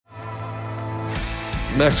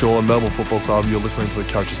Max Gaw, Melbourne Football Club. You're listening to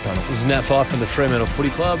the Coaches Panel. This is Nat Fyfe from the Fremantle Footy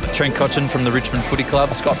Club. Trent Cotchin from the Richmond Footy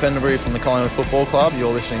Club. Scott Pendlebury from the Collingwood Football Club.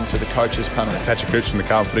 You're listening to the Coaches Panel. Patrick Cooch from the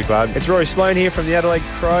Carlton Footy Club. It's Rory Sloane here from the Adelaide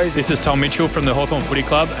Crows. This is Tom Mitchell from the Hawthorn Footy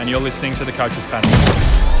Club, and you're listening to the Coaches Panel.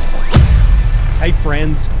 Hey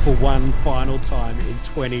friends, for one final time in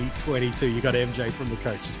 2022, you got MJ from the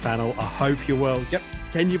Coaches Panel. I hope you're well. Yep,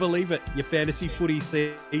 can you believe it? Your fantasy footy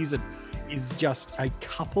season is just a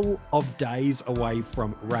couple of days away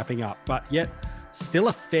from wrapping up, but yet still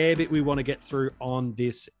a fair bit we want to get through on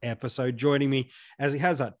this episode. Joining me, as he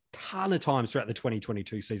has a ton of times throughout the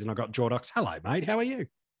 2022 season, I've got Jordox. Hello, mate. How are you?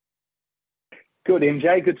 Good,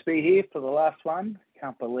 MJ. Good to be here for the last one.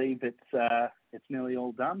 Can't believe it's nearly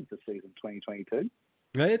all done for season 2022.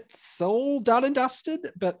 It's all done and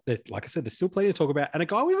dusted, but like I said, there's still plenty to talk about. And a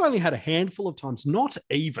guy we've only had a handful of times, not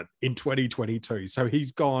even in 2022. So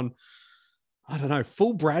he's gone, I don't know,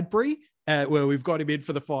 full Bradbury, where we've got him in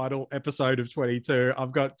for the final episode of 22.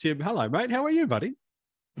 I've got Tim. Hello, mate. How are you, buddy?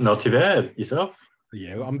 Not too bad. Yourself?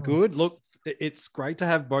 Yeah, I'm good. Look, it's great to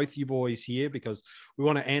have both you boys here because we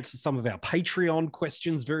want to answer some of our Patreon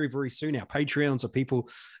questions very, very soon. Our Patreons are people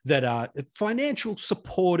that are financial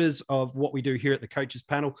supporters of what we do here at the Coaches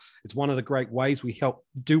Panel. It's one of the great ways we help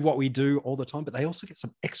do what we do all the time, but they also get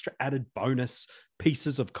some extra added bonus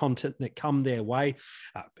pieces of content that come their way,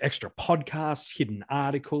 extra podcasts, hidden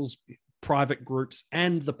articles, private groups,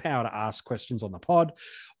 and the power to ask questions on the pod.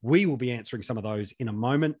 We will be answering some of those in a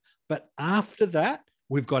moment. But after that,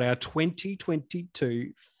 we've got our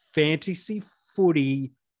 2022 Fantasy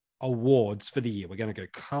Footy Awards for the year. We're going to go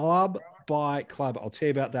club by club. I'll tell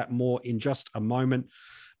you about that more in just a moment.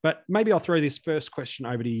 But maybe I'll throw this first question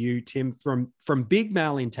over to you, Tim, from Big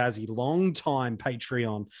Mal in Tassie, long-time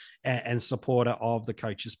Patreon and supporter of the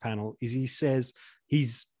Coaches Panel. He says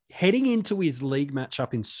he's heading into his league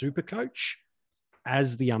matchup in Supercoach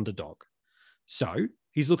as the underdog. So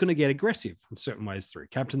he's looking to get aggressive in certain ways through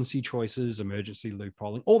captaincy choices, emergency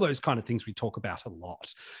loopholing, all those kind of things we talk about a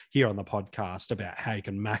lot here on the podcast about how you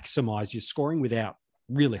can maximize your scoring without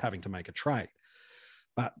really having to make a trade.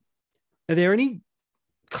 But are there any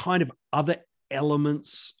kind of other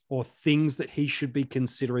elements or things that he should be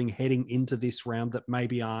considering heading into this round that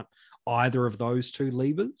maybe aren't either of those two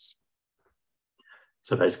levers?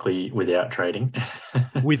 So basically without trading.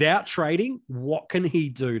 Without trading, what can he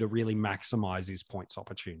do to really maximize his points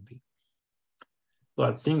opportunity? Well,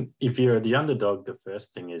 I think if you're the underdog, the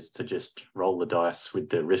first thing is to just roll the dice with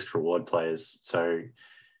the risk reward players. So,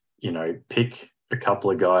 pick a couple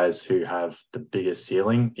of guys who have the biggest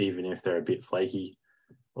ceiling, even if they're a bit flaky.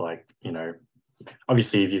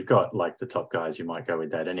 Obviously if you've got like the top guys, you might go with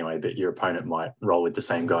that anyway, but your opponent might roll with the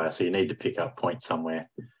same guy. So you need to pick up points somewhere.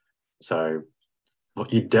 So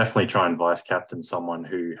you definitely try and vice captain someone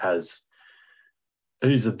who's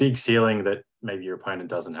a big ceiling that maybe your opponent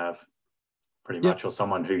doesn't have pretty much, or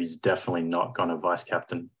someone who's definitely not going to vice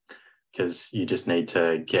captain, because you just need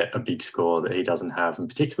to get a big score that he doesn't have. And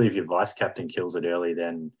particularly if your vice captain kills it early,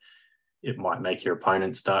 then it might make your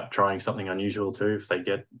opponent start trying something unusual too if they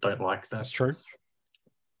don't like that. That's true.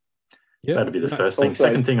 So that'd be the first thing.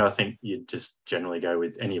 Second thing, I think you just generally go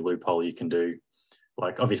with any loophole you can do.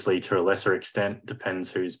 Like obviously to a lesser extent, depends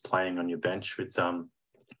who's playing on your bench with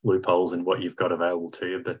loopholes and what you've got available to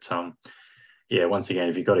you. But once again,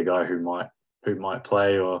 if you've got a guy who might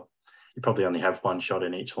play, or you probably only have one shot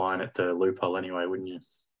in each line at the loophole anyway, wouldn't you?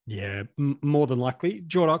 Yeah, more than likely.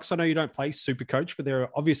 Jordox, I know you don't play Supercoach, but there are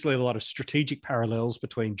obviously a lot of strategic parallels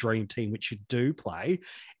between Dream Team, which you do play.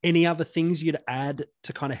 Any other things you'd add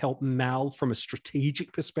to kind of help Mal from a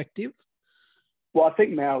strategic perspective? Well, I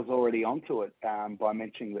think Mal's already onto it by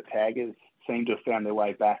mentioning that taggers seem to have found their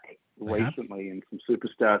way back recently, and some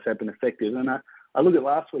superstars have been effective. And I look at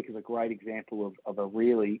last week as a great example of a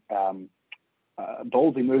really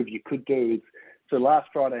ballsy move you could do. So last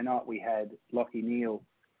Friday night we had Lachie Neale,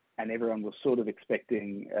 and everyone was sort of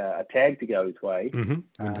expecting a tag to go his way.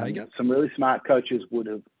 Mm-hmm. Some really smart coaches would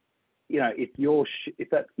have, if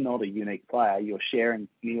that's not a unique player, you're sharing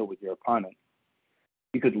Neale with your opponent,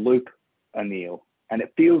 you could loop a Neale, and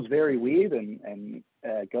it feels very weird and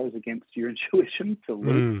goes against your intuition to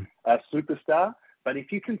loop a superstar. But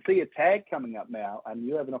if you can see a tag coming up now and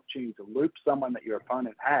you have an opportunity to loop someone that your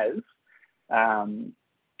opponent has,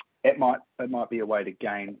 it might be a way to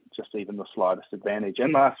gain just even the slightest advantage.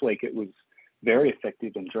 And last week it was very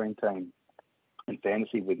effective in Dream Team and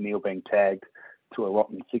Fantasy, with Neale being tagged to a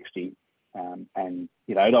rotten 60. And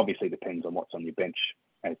it obviously depends on what's on your bench,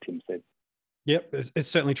 as Tim said. Yep, it's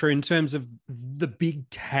certainly true. In terms of the big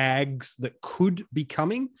tags that could be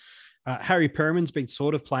coming, Harry Perriman's been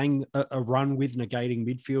sort of playing a run with negating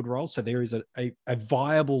midfield role. So there is a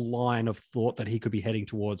viable line of thought that he could be heading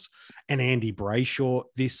towards an Andy Brayshaw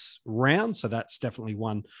this round. So that's definitely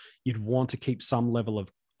one you'd want to keep some level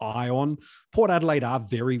of eye on. Port Adelaide are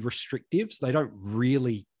very restrictive. So they don't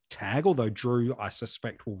really tag, although Drew, I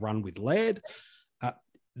suspect, will run with Laird.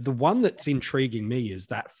 The one that's intriguing me is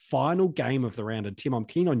that final game of the round. And Tim, I'm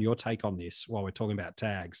keen on your take on this while we're talking about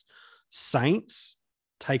tags. Saints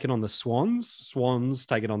taken on the Swans. Swans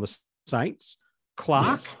taken on the Saints.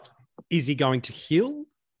 Clark, yes. Is he going to Hill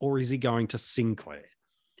or is he going to Sinclair?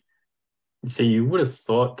 See, you would have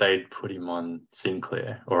thought they'd put him on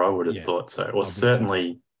Sinclair, or I would have thought so. Or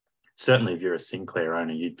certainly if you're a Sinclair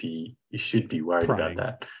owner, you should be worried about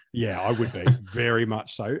that. Yeah, I would be very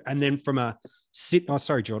much so. And then from a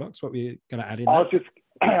sorry, Jordox, what were you going to add in? I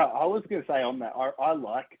was going to say on that, I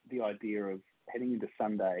like the idea of heading into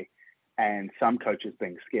Sunday and some coaches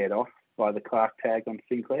being scared off by the Clark tag on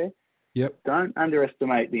Sinclair. Yep. Don't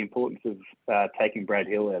underestimate the importance of taking Brad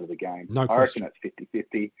Hill out of the game. No question. I reckon it's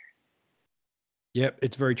 50-50. Yep,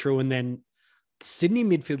 it's very true. And then Sydney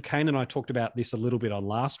midfield, Kane and I talked about this a little bit on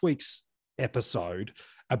last week's episode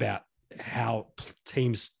about how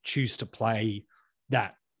teams choose to play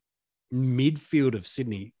that midfield of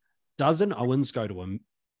Sydney. Doesn't Owens go to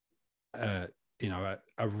a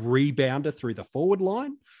rebounder through the forward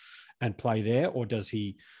line and play there, or does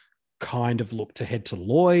he kind of look to head to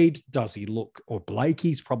Lloyd? Does he look, or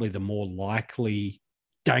Blakey's probably the more likely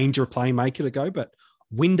danger playmaker to go, but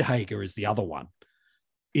Windhager is the other one.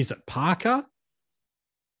 Is it Parker?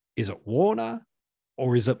 Is it Warner?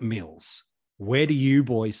 Or is it Mills? Where do you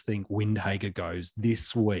boys think Windhager goes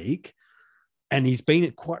this week? And he's been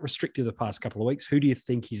quite restricted the past couple of weeks. Who do you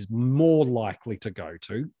think he's more likely to go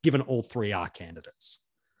to, given all three are candidates?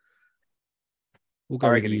 We'll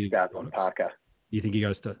go with you, Parker. You think he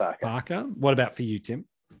goes to Parker? What about for you, Tim?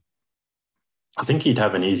 I think he'd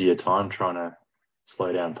have an easier time trying to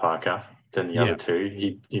slow down Parker than the other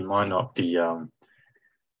two. He might not be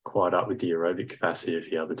quite up with the aerobic capacity of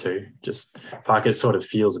the other two. Just Parker sort of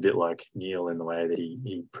feels a bit like Neil in the way that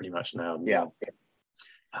he pretty much nailed Neil.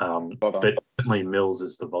 But definitely Mills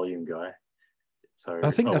is the volume guy. So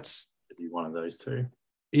I think that's be one of those two.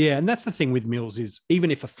 Yeah, and that's the thing with Mills is even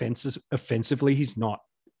if offensively he's not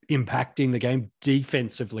impacting the game,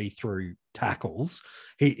 defensively through tackles,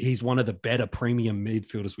 he's one of the better premium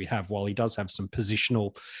midfielders we have. While he does have some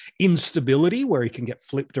positional instability where he can get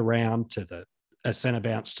flipped around to a centre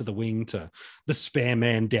bounce to the wing to the spare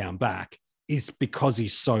man down back, is because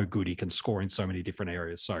he's so good. He can score in so many different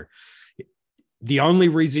areas. So the only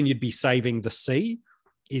reason you'd be saving the C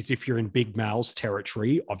is if you're in Big Mal's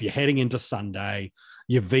territory of you're heading into Sunday,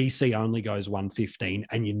 your VC only goes 115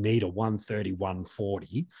 and you need a 130,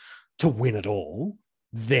 140 to win it all,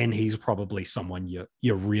 then he's probably someone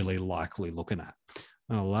you're really likely looking at.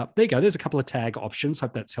 Well, there you go. There's a couple of tag options.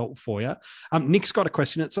 Hope that's helpful for you. Nick's got a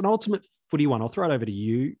question. It's an ultimate footy one. I'll throw it over to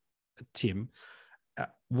you, Tim.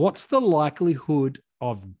 What's the likelihood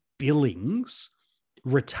of Billings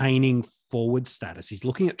retaining forward status? He's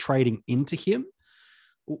looking at trading into him.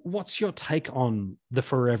 What's your take on the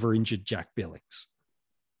forever injured Jack Billings?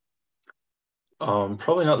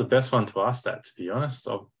 Probably not the best one to ask that, to be honest.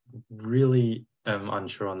 I really am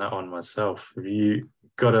unsure on that one myself. Have you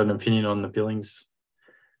got an opinion on the Billings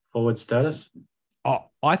forward status?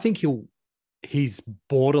 I think he's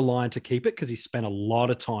borderline to keep it because he spent a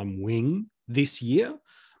lot of time wing this year.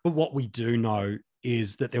 But what we do know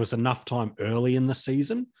is that there was enough time early in the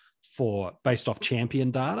season based off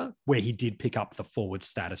champion data where he did pick up the forward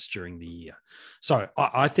status during the year. So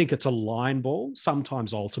I think it's a line ball.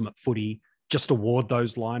 Sometimes ultimate footy just award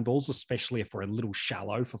those line balls, especially if we're a little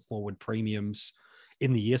shallow for forward premiums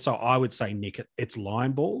in the year. So I would say, Nick, it's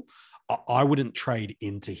line ball. I wouldn't trade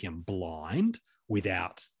into him blind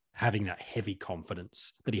without having that heavy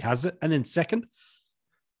confidence that he has it. And then second,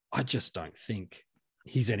 I just don't think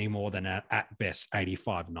he's any more than at best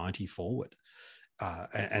 85, 90 forward.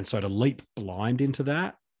 And so to leap blind into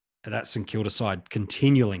that St Kilda side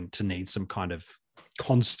continuing to need some kind of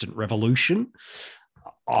constant revolution,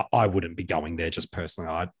 I wouldn't be going there just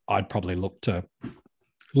personally. I'd probably look to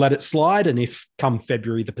let it slide. And if come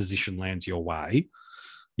February, the position lands your way,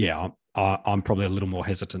 I'm probably a little more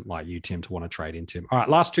hesitant like you, Tim, to want to trade into him. All right,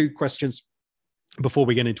 last two questions before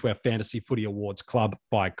we get into our Fantasy Footy Awards club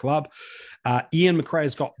by club. Ian McRae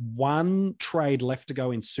has got one trade left to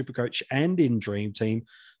go in Supercoach and in Dream Team.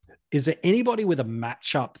 Is there anybody with a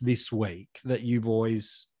matchup this week that you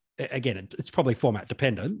boys, again, it's probably format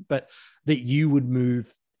dependent, but that you would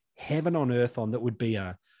move heaven on earth on that would be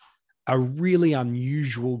a a really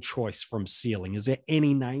unusual choice from ceiling. Is there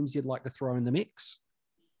any names you'd like to throw in the mix?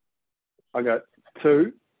 I got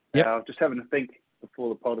two. Yep. I was just having to think before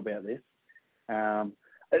the pod about this.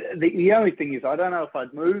 The only thing is, I don't know if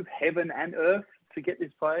I'd move heaven and earth to get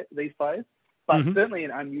these players, but certainly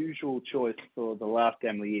an unusual choice for the last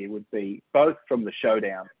game of the year would be both from the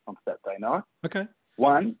showdown on Saturday night. Okay.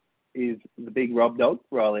 One is the big Rob Dog,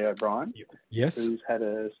 Riley O'Brien. Yes. Who's had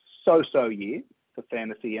a so-so year for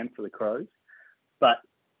fantasy and for the Crows, but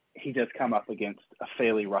he does come up against a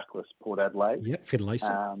fairly ruckless Port Adelaide. Yeah,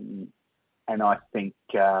 Finlayson. And I think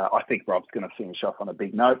Rob's going to finish off on a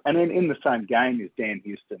big note. And then in the same game is Dan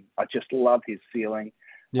Houston. I just love his ceiling.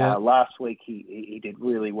 Yeah. Last week he did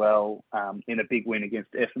really well in a big win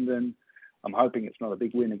against Essendon. I'm hoping it's not a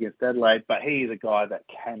big win against Adelaide, but he is a guy that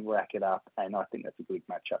can rack it up, and I think that's a good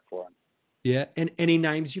matchup for him. Yeah, and any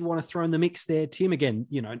names you want to throw in the mix there, Tim? Again,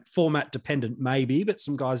 format dependent maybe, but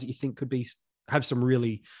some guys that you think could have some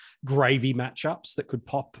really gravy matchups that could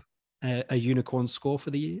pop a unicorn score for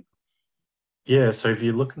the year. Yeah, so if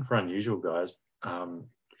you're looking for unusual guys,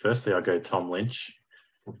 firstly I go Tom Lynch.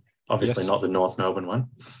 Obviously not the North Melbourne one.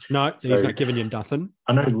 No, so he's not giving you nothing.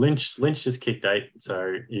 I know Lynch just kicked 8,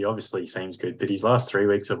 so he obviously seems good, but his last 3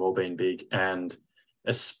 weeks have all been big, and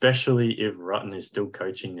especially if Rutten is still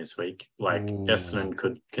coaching this week, Essendon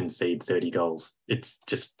could concede 30 goals. It's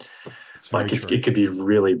just it could be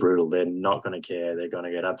really brutal. They're not going to care. They're going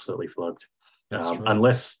to get absolutely flogged.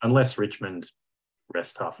 Unless Richmond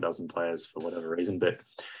rest half a dozen players for whatever reason. But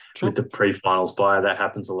with the pre-finals bye, that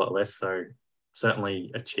happens a lot less. So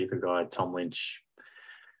certainly a cheaper guy, Tom Lynch,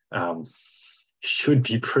 should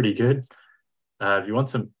be pretty good. If you want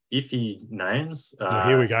some iffy names.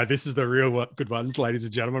 Here we go. This is the real good ones, ladies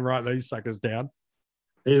and gentlemen. Write these suckers down.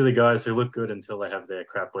 These are the guys who look good until they have their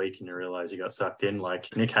crap week and you realise you got sucked in. Like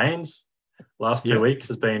Nick Haynes, last 2 weeks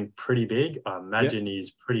has been pretty big. I imagine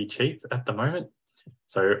he's pretty cheap at the moment.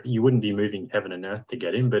 So you wouldn't be moving heaven and earth to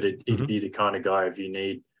get him, but it'd be the kind of guy if you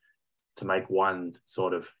need to make one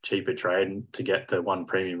sort of cheaper trade and to get the one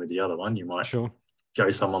premium with the other one, you might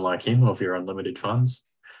go someone like him, or if you're unlimited funds.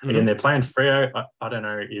 Again, they're playing Freo. I don't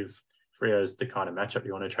know if Freo is the kind of matchup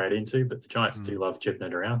you want to trade into, but the Giants do love chipping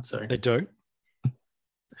it around. So they do.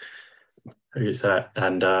 Who's that?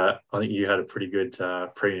 And I think you had a pretty good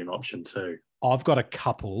premium option too. I've got a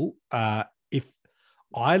couple. If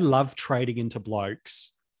I love trading into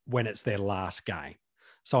blokes when it's their last game.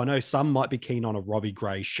 So I know some might be keen on a Robbie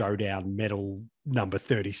Gray showdown medal number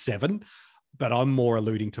 37, but I'm more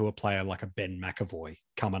alluding to a player like a Ben McAvoy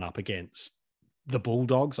coming up against the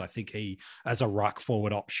Bulldogs. I think he, as a ruck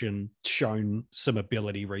forward option, shown some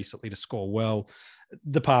ability recently to score well.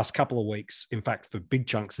 The past couple of weeks, in fact, for big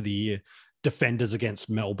chunks of the year, defenders against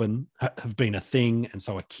Melbourne have been a thing. And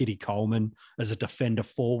so a Kitty Coleman as a defender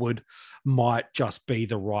forward might just be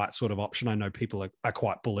the right sort of option. I know people are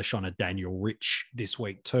quite bullish on a Daniel Rich this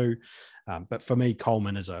week too. But for me,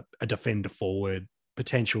 Coleman as a defender forward,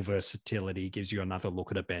 potential versatility, gives you another look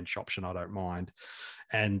at a bench option. I don't mind.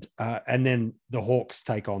 And then the Hawks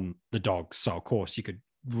take on the Dogs. So of course you could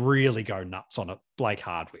really go nuts on a Blake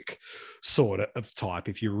Hardwick sort of type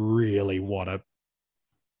if you really want to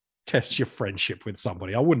test your friendship with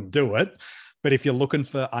somebody. I wouldn't do it, but if you're looking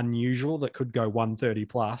for unusual that could go 130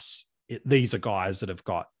 plus, these are guys that have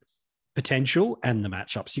got potential and the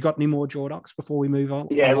matchups. You got any more Jordox before we move on?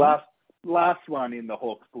 Yeah, last one in the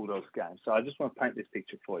Hawks Bulldogs game. So I just want to paint this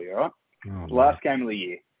picture for you, all right? Last game of the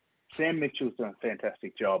year. Sam Mitchell's done a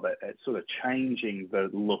fantastic job at sort of changing the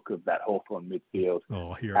look of that Hawthorn midfield.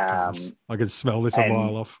 Oh, here it comes. I can smell this a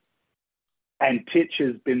mile off. And Titch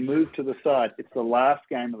has been moved to the side. It's the last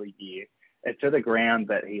game of the year. It's at a ground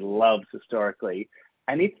that he loves historically.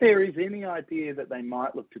 And if there is any idea that they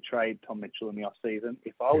might look to trade Tom Mitchell in the off-season,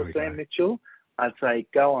 if I was Sam Mitchell, I'd say,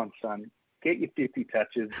 go on, son. Get your 50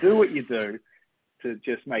 touches. Do what you do to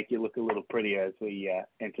just make you look a little prettier as we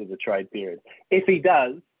enter the trade period. If he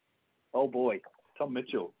does, oh boy, Tom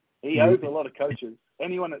Mitchell. He owes a lot of coaches.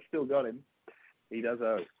 Anyone that's still got him, he does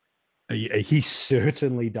owe. He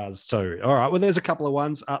certainly does too. All right. Well, there's a couple of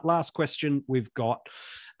ones. Last question we've got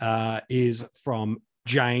is from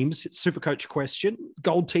James. It's Supercoach question.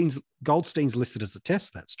 Goldstein's listed as a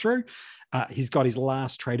test. That's true. He's got his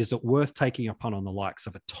last trade. Is it worth taking a punt on the likes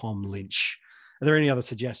of a Tom Lynch? Are there any other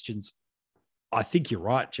suggestions? I think you're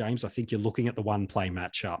right, James. I think you're looking at the one play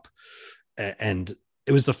matchup, and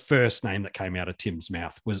it was the first name that came out of Tim's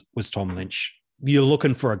mouth was Tom Lynch. You're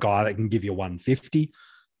looking for a guy that can give you 150.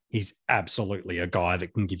 He's absolutely a guy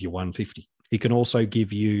that can give you 150. He can also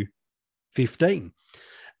give you 15.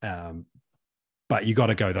 But but you got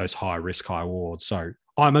to go those high risk, high rewards. So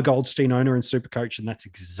I'm a Goldstein owner and Supercoach, and that's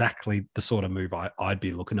exactly the sort of move I'd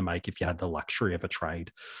be looking to make if you had the luxury of a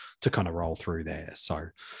trade to kind of roll through there. So,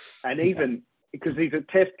 and even because he's a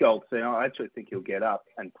test Goldstein, I actually think he'll get up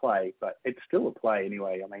and play, but it's still a play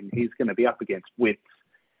anyway. I mean, he's going to be up against Witts.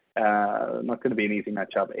 Not going to be an easy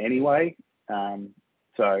matchup anyway.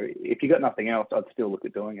 So if you got nothing else, I'd still look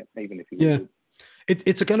at doing it, even if you would.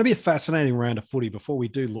 It's going to be a fascinating round of footy before we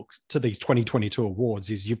do look to these 2022 awards.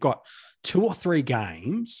 Is you've got 2 or 3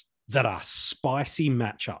 games that are spicy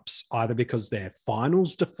matchups, either because they're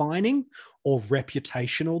finals defining or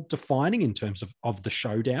reputational defining in terms of the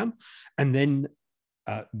showdown. And then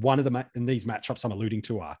one of the in these matchups I'm alluding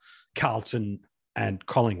to are Carlton and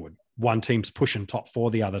Collingwood. One team's pushing top 4,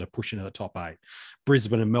 the other to push into the top 8.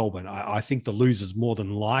 Brisbane and Melbourne, I think the loser's more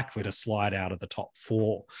than likely to slide out of the top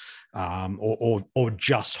 4 or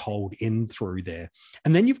just hold in through there.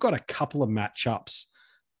 And then you've got a couple of matchups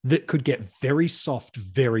that could get very soft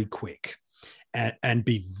very quick and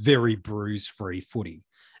be very bruise-free footy.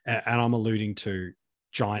 And I'm alluding to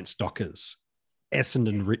Giants Dockers,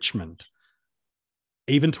 Essendon Richmond,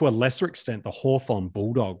 even to a lesser extent, the Hawthorn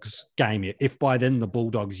Bulldogs game, if by then the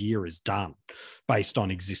Bulldogs year is done based on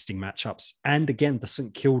existing matchups. And again, the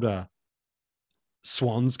St Kilda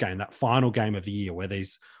Swans game, that final game of the year where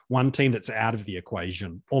there's one team that's out of the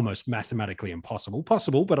equation, almost mathematically possible,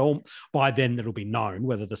 but by then it'll be known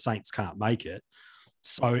whether the Saints can't make it.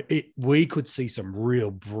 So we could see some real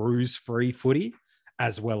bruise-free footy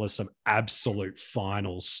as well as some absolute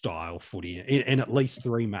final style footy in at least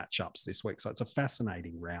 3 matchups this week. So it's a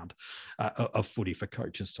fascinating round of footy for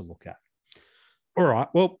coaches to look at. All right.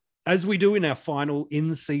 Well, as we do in our final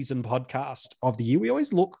in-season podcast of the year, we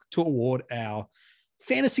always look to award our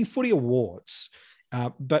fantasy footy awards.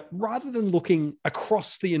 But rather than looking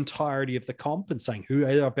across the entirety of the comp and saying who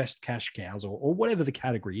are our best cash cows or whatever the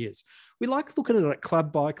category is, we like looking at it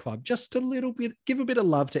club by club, just a little bit, give a bit of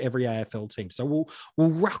love to every AFL team. So we'll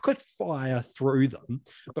rocket fire through them,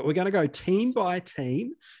 but we're going to go team by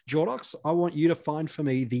team. Jordox, I want you to find for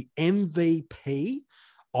me the MVP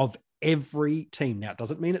of every team. Now, it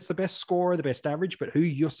doesn't mean it's the best scorer, the best average, but who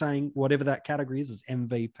you're saying, whatever that category is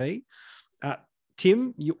MVP.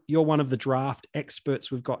 Tim, you're one of the draft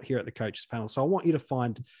experts we've got here at the coaches panel. So I want you to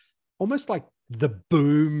find almost like the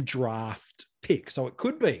boom draft pick. So it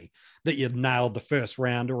could be that you nailed the first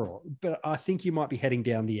rounder, but I think you might be heading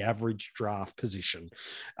down the average draft position.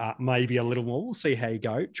 Maybe a little more. We'll see how you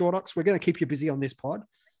go. Jordox, we're going to keep you busy on this pod.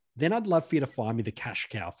 Then I'd love for you to find me the cash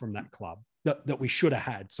cow from that club that we should have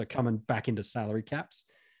had. So coming back into salary caps.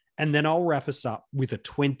 And then I'll wrap us up with a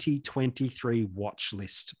 2023 watch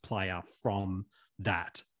list player from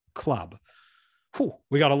that club. Whew,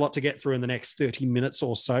 we got a lot to get through in the next 30 minutes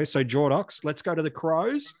or so. So, Jordox, let's go to the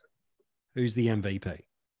Crows. Who's the MVP?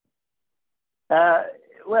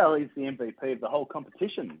 Well, he's the MVP of the whole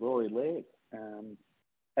competition, Rory Laird.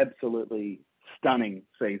 Absolutely stunning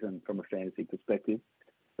season from a fantasy perspective.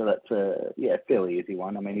 So that's a fairly easy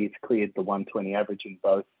one. I mean, he's cleared the 120 average in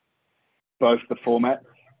both the formats.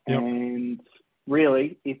 Yep. And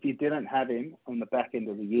really, if you didn't have him on the back end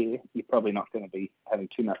of the year, you're probably not going to be having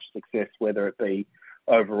too much success, whether it be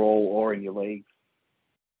overall or in your leagues.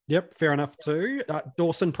 Yep, fair enough too.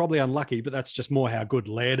 Dawson, probably unlucky, but that's just more how good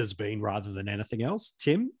Laird has been rather than anything else.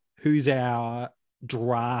 Tim, who's our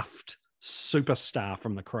draft superstar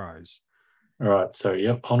from the Crows? All right,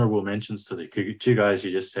 so honourable mentions to the 2 guys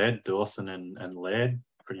you just said, Dawson and Laird.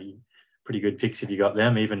 Pretty good picks if you got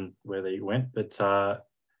them, even where they went. But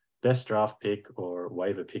best draft pick or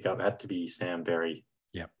waiver pickup had to be Sam Berry.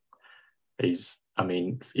 Yep. If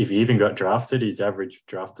he even got drafted, his average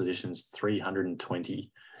draft position is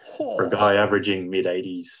 320 for a guy averaging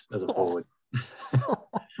mid-80s as a forward.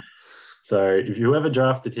 So if you ever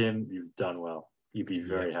drafted him, you've done well. You'd be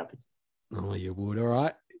very happy. Oh, you would. All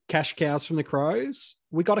right. Cash cows from the Crows.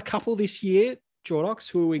 We got a couple this year.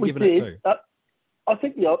 Jordox, who are we giving it to? I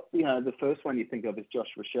think the first one you think of is Josh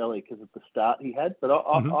Rochelle because of the start he had, but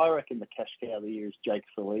I reckon the cash cow of the year is Jake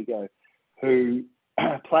Soligo, who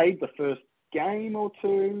played the first game or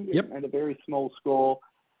 2 at a very small score,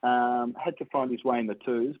 had to find his way in the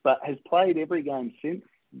 2s, but has played every game since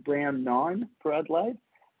round 9 for Adelaide,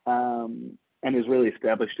 and has really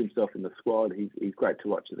established himself in the squad. He's great to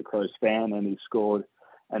watch as a Crows fan, and he's scored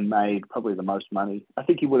and made probably the most money. I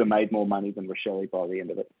think he would have made more money than Rochelle by the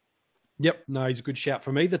end of it. Yep. No, he's a good shout.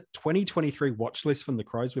 For me, the 2023 watch list from the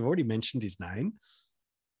Crows, we've already mentioned his name.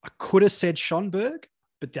 I could have said Schonberg,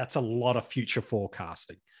 but that's a lot of future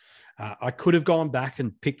forecasting. I could have gone back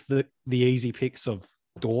and picked the easy picks of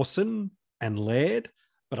Dawson and Laird,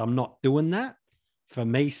 but I'm not doing that. for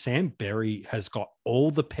me, Sam Berry has got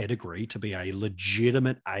all the pedigree to be a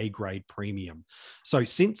legitimate A-grade premium. So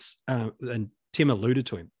since, and Tim alluded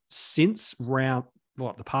to him, since the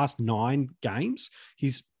past 9 games,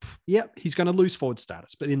 he's going to lose forward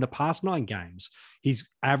status. But in the past 9 games, he's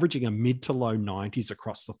averaging a mid to low 90s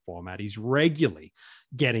across the format. He's regularly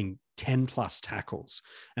getting 10 plus tackles.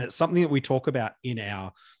 And it's something that we talk about in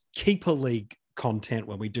our keeper league content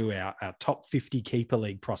when we do our top 50 keeper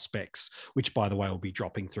league prospects, which by the way will be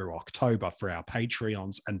dropping through October for our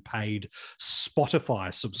Patreons and paid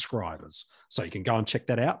Spotify subscribers. So you can go and check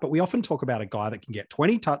that out. But we often talk about a guy that can get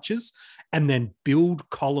 20 touches and then build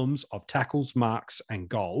columns of tackles, marks, and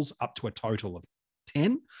goals up to a total of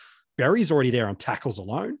 10. Berry's already there on tackles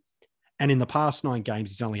alone. And in the past 9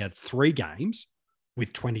 games, he's only had 3 games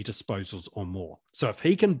with 20 disposals or more. So if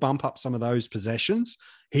he can bump up some of those possessions,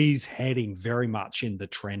 he's heading very much in the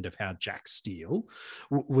trend of how Jack Steele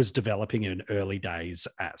was developing in early days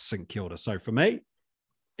at St Kilda. So for me,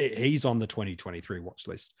 he's on the 2023 watch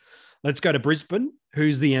list. Let's go to Brisbane.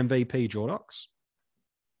 Who's the MVP, Jordox?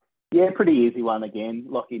 Yeah, pretty easy one again.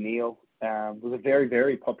 Lachie Neale was a very,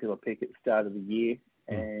 very popular pick at the start of the year.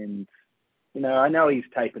 And, I know he's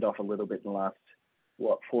tapered off a little bit in the last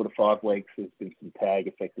 4 to 5 weeks. There's been some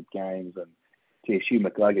tag-affected games, and Hugh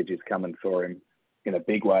McLuggage is coming for him in a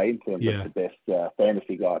big way in terms of the best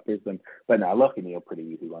fantasy guy at Brisbane. But no, Lachie Neale, pretty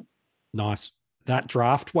easy one. Nice. That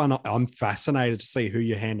draft one, I'm fascinated to see who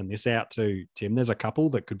you're handing this out to, Tim. There's a couple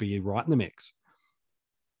that could be right in the mix.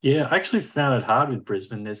 Yeah, I actually found it hard with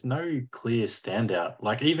Brisbane. There's no clear standout.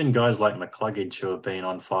 Like even guys like McCluggage who have been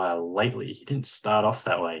on fire lately, he didn't start off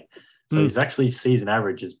that way. So his actually season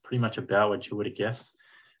average is pretty much about what you would have guessed.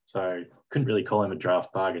 So couldn't really call him a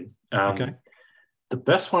draft bargain. Okay. The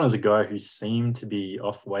best one is a guy who seemed to be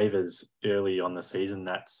off waivers early on the season.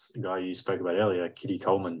 That's a guy you spoke about earlier, Kitty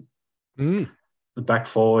Coleman. The back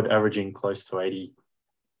forward averaging close to 80.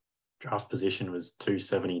 Draft position was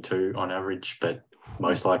 272 on average, but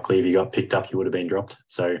most likely if he got picked up, he would have been dropped.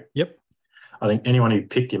 So yep, I think anyone who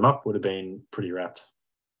picked him up would have been pretty wrapped.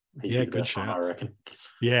 Good shout. I reckon.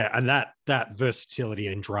 Yeah, and that versatility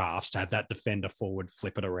in drafts to have that defender forward,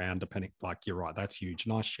 flip it around, depending. Like you're right, that's huge.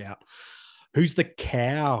 Nice shout. Who's the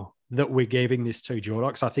cow that we're giving this to,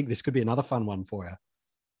 Jordox? I think this could be another fun one for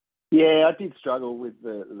you. Yeah, I did struggle with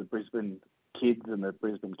the Brisbane kids and the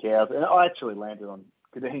Brisbane cows, and I actually landed on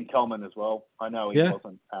Kadeem Coleman as well. I know he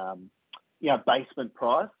wasn't, basement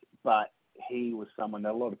price, but he was someone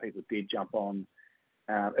that a lot of people did jump on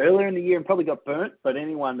earlier in the year and probably got burnt, but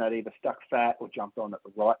anyone that either stuck fat or jumped on at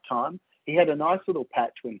the right time, he had a nice little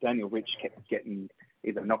patch when Daniel Rich kept getting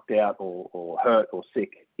either knocked out or hurt or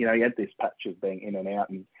sick. He had this patch of being in and out,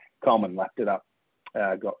 and Coleman lapped it up,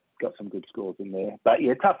 got some good scores in there. But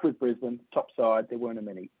yeah, tough with Brisbane, top side. There weren't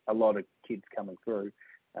a lot of kids coming through,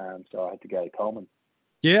 so I had to go to Coleman.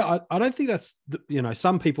 Yeah, I don't think that's,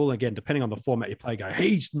 some people, again, depending on the format you play, go,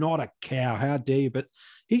 he's not a cow, how dare you? But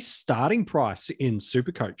his starting price in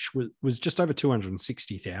Supercoach was just over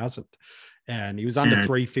 260,000, and he was under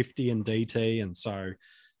 350 in DT. And so,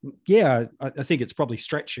 yeah, I think it's probably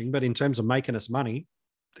stretching, but in terms of making us money,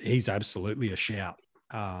 he's absolutely a shout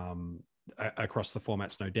across the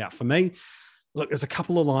formats, no doubt. For me, look, there's a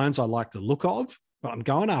couple of lines I like the look of, but I'm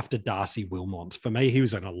going after Darcy Wilmont. For me, he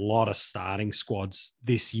was in a lot of starting squads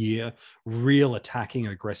this year, real attacking,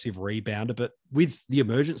 aggressive rebounder. But with the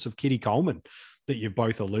emergence of Kitty Coleman that you've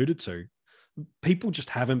both alluded to, people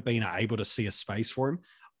just haven't been able to see a space for him.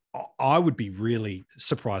 I would be really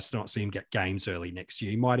surprised to not see him get games early next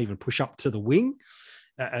year. He might even push up to the wing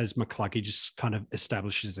as McCluggage just kind of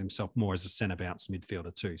establishes himself more as a centre bounce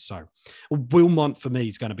midfielder too. So Wilmont for me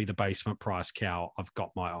is going to be the basement price cow I've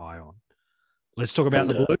got my eye on. Let's talk about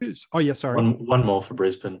the Blues. Oh, yeah, sorry. One more for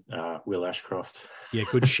Brisbane, Will Ashcroft. Yeah,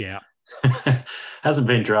 good shout. Hasn't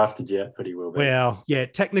been drafted yet, but he will be. Well, yeah,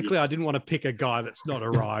 technically I didn't want to pick a guy that's not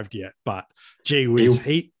arrived yet, but gee whiz,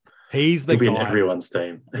 he's the guy. He'll be in everyone's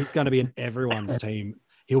team. He's going to be in everyone's team.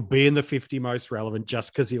 He'll be in the 50 most relevant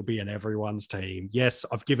just because he'll be in everyone's team. Yes,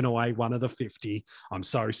 I've given away one of the 50. I'm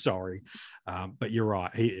so sorry. But you're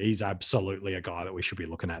right. He's absolutely a guy that we should be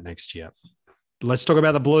looking at next year. Let's talk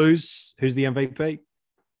about the Blues. Who's the MVP?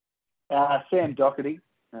 Sam Doherty.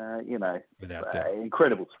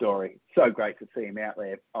 Incredible story. So great to see him out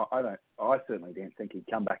there. I certainly didn't think he'd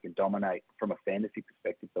come back and dominate from a fantasy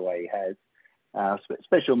perspective the way he has.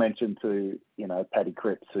 Special mention to Paddy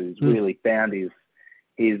Cripps, who's really found his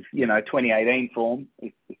 2018 form,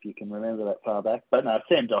 if you can remember that far back. But no,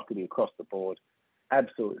 Sam Doherty across the board,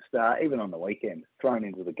 absolute star. Even on the weekend, thrown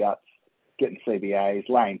into the guts, getting CBAs,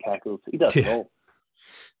 laying tackles. He does it all.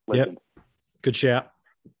 Yep. Good shout.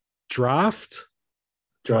 Draft.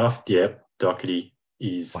 Draft, yep. Doherty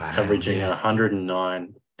is Wow, averaging yeah.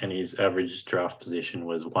 109, and his average draft position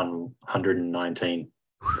was 119.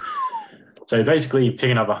 So basically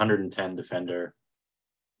picking up 110 defender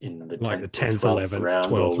in the 10th, Like the 10th, 12th 11th, round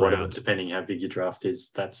 12th or whatever, round. depending how big your draft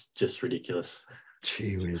is, that's just ridiculous.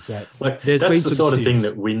 Gee whiz, that's Like, there's that's been the some sort of thing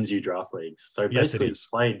steals. that wins you draft leagues. So Yes, it basically, is.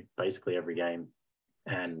 played basically every game,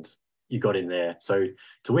 and you got in there. So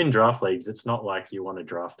to win draft leagues, it's not like you want to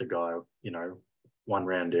draft a guy, one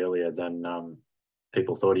round earlier than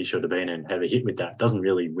people thought he should have been and have a hit with that. It doesn't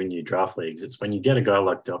really win you draft leagues. It's when you get a guy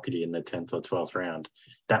like Doherty in the 10th or 12th round,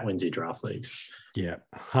 that wins you draft leagues. Yeah,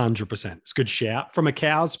 100%. It's a good shout. From a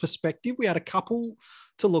Cows perspective, we had a couple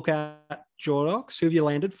to look at. Jordox, who have you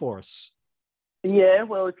landed for us? Yeah,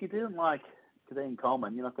 well, if you didn't like Kadeem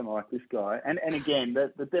Coleman, you're not going to like this guy. And again,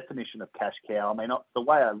 the definition of cash cow, I mean, the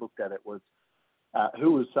way I looked at it was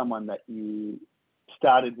who was someone that you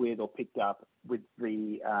started with or picked up with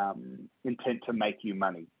the intent to make you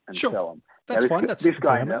money and Sure. sell them. That's fine. That's the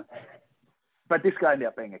parameter. But this guy ended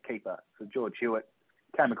up being a keeper. So George Hewitt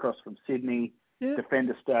came across from Sydney,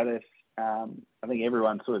 defender status. I think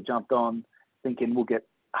everyone sort of jumped on thinking we'll get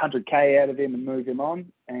 100K out of him and move him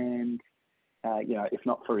on. And, if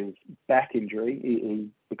not for his back injury, he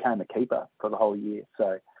became a keeper for the whole year.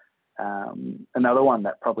 So another one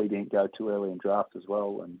that probably didn't go too early in drafts as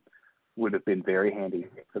well and would have been very handy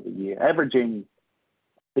for the year. Averaging,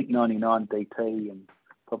 I think, 99 DT and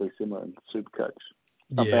probably similar in Supercoach.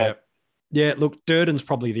 Not bad. Yeah, look, Durden's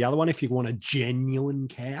probably the other one if you want a genuine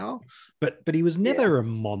cow, but he was never a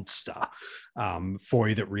monster for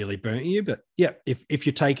you that really burnt you. But yeah, if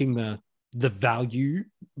you're taking the value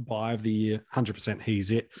buy of the year, 100%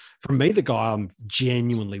 he's it. From me, the guy I'm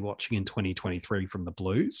genuinely watching in 2023 from the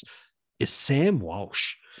Blues is Sam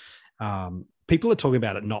Walsh. People are talking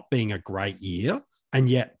about it not being a great year, and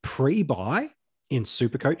yet pre-buy in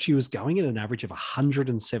Supercoach, he was going at an average of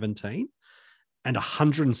 117 and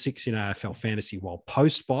 106 in AFL fantasy, while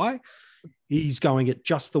post-buy, he's going at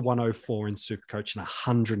just the 104 in Supercoach and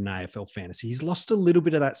 100 in AFL fantasy. He's lost a little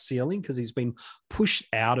bit of that ceiling because he's been pushed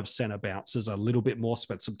out of centre bounces a little bit more,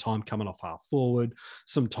 spent some time coming off half forward,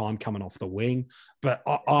 some time coming off the wing. But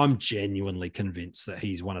I'm genuinely convinced that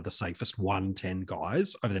he's one of the safest 110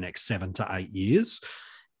 guys over the next 7 to 8 years.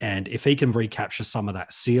 And if he can recapture some of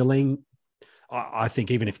that ceiling, I think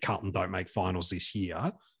even if Carlton don't make finals this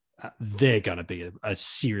year, they're going to be a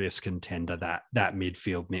serious contender, that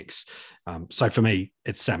midfield mix. So for me,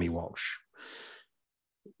 it's Sammy Walsh.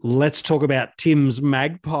 Let's talk about Tim's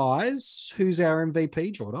Magpies. Who's our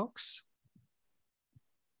MVP, Jordox?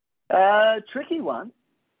 Tricky one.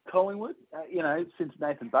 Collingwood, since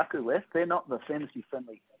Nathan Buckley left, they're not the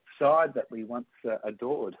fantasy-friendly side that we once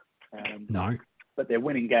adored. No. But they're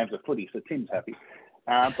winning games of footy, so Tim's happy.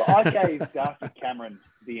 But I gave Darcy Cameron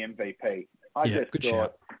the MVP. I just thought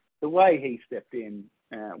shout. The way he stepped in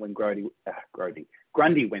when Grundy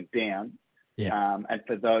went down, and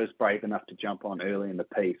for those brave enough to jump on early in the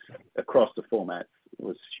piece across the formats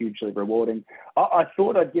was hugely rewarding. I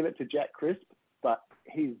thought I'd give it to Jack Crisp, but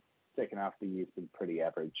his second half of the year's been pretty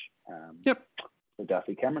average. For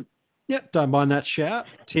Darcy Cameron. Yep, don't mind that shout.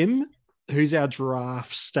 Tim, who's our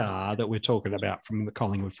draft star that we're talking about from the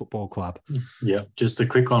Collingwood Football Club? Yeah, just a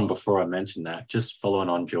quick one before I mention that. Just following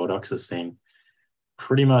on Jordox's thing,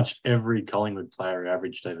 pretty much every Collingwood player who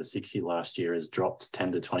averaged over 60 last year has dropped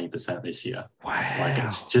 10 to 20% this year. Wow. Like,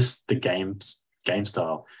 it's just the game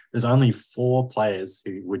style. There's only 4 players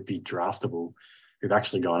who would be draftable who've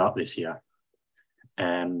actually gone up this year.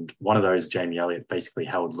 And one of those, Jamie Elliott, basically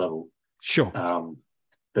held level. Sure.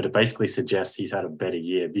 But it basically suggests he's had a better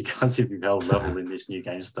year because if you've held level in this new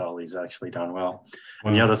game style, he's actually done well.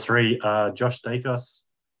 And the other 3 are Josh Dacos,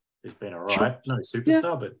 who's been all right. Sure. No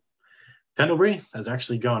superstar, but Pendlebury has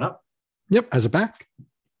actually gone up. Yep, as a back.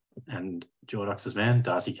 And Jordox's man,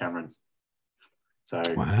 Darcy Cameron. So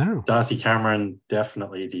wow. Darcy Cameron,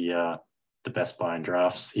 definitely the best buy in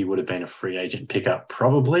drafts. He would have been a free agent pickup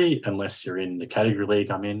probably, unless you're in the category league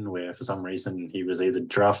I'm in, where for some reason he was either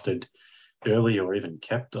drafted early or even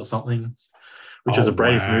kept or something, which was a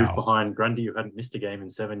brave move behind Grundy, who hadn't missed a game in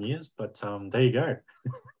 7 years. But there you go.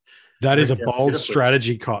 That is a bold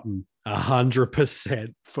strategy, Cotton.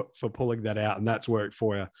 100% for pulling that out, and that's worked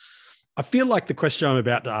for you. I feel like the question I'm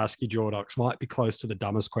about to ask you, Jordox, might be close to the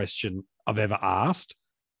dumbest question I've ever asked,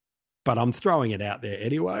 but I'm throwing it out there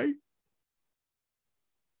anyway.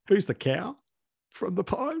 Who's the cow from the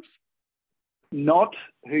Pies? Not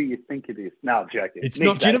who you think it is. No, I'm joking. It's Nick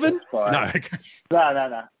not Ginnivan? No. Okay.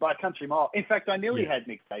 No. By a country mile. In fact, I nearly had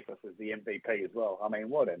Nick Dacos as the MVP as well. I mean,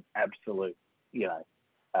 what an absolute,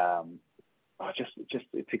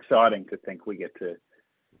 it's exciting to think we get to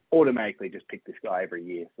automatically just pick this guy every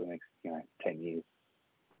year for the next 10 years.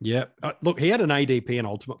 Yeah. Look, he had an ADP in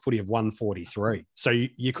Ultimate Footy of 143. So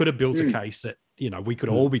you could have built a case that, we could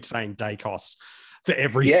all be saying Daicos for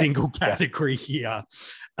every single category here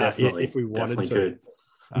if we wanted to.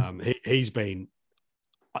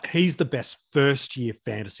 He's the best first-year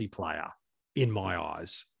fantasy player in my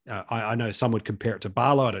eyes. I know some would compare it to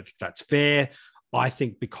Barlow. I don't think that's fair. I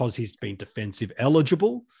think because he's been defensive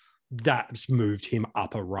eligible, that's moved him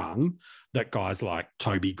up a rung that guys like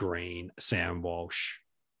Toby Green, Sam Walsh,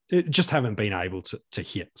 just haven't been able to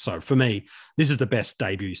hit. So for me, this is the best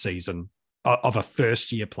debut season of a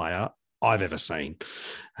first-year player I've ever seen.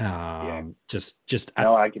 Just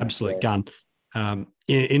absolute gun.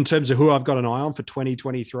 In terms of who I've got an eye on for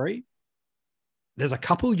 2023, there's a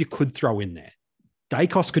couple you could throw in there.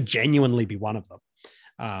 Daicos could genuinely be one of them,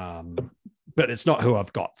 but it's not who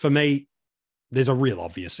I've got. For me, there's a real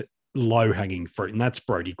obvious low-hanging fruit, and that's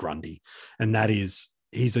Brodie Grundy. And that is,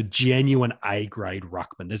 he's a genuine A-grade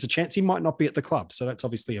ruckman. There's a chance he might not be at the club, so that's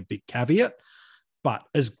obviously a big caveat. But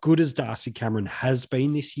as good as Darcy Cameron has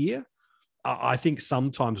been this year, I think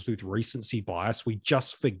sometimes with recency bias, we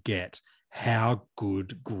just forget how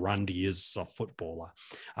good Grundy is as a footballer.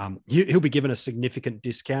 He'll be given a significant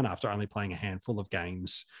discount after only playing a handful of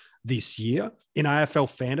games this year. In AFL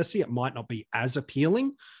fantasy, it might not be as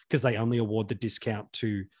appealing because they only award the discount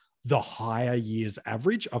to the higher years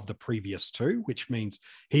average of the previous two, which means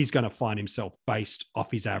he's going to find himself based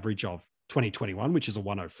off his average of 2021, which is a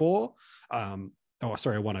 104. A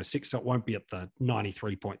 106. So it won't be at the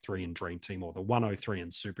 93.3 in Dream Team or the 103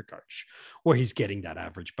 in Supercoach where he's getting that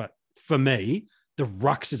average. But for me, the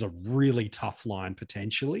Rucks is a really tough line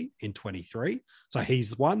potentially in 23. So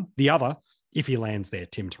he's one. The other, if he lands there,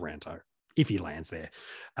 Tim Taranto. If he lands there,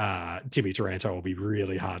 Timmy Taranto will be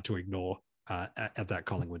really hard to ignore at that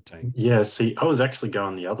Collingwood team. Yeah, see, I was actually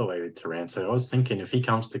going the other way with Taranto. I was thinking if he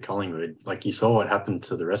comes to Collingwood, like you saw what happened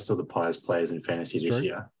to the rest of the Pies players in fantasy this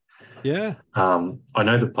year. Yeah. I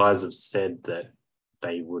know the Pies have said that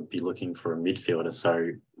they would be looking for a midfielder, so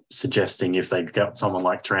suggesting if they got someone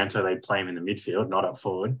like Taranto, they'd play him in the midfield, not up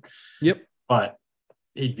forward. Yep. But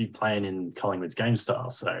he'd be playing in Collingwood's game style,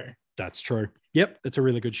 so... That's true. Yep, that's a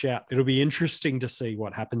really good shout. It'll be interesting to see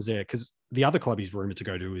what happens there because the other club he's rumoured to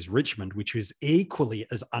go to is Richmond, which is equally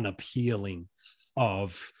as unappealing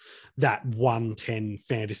of that 110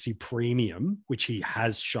 fantasy premium, which he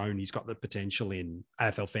has shown he's got the potential in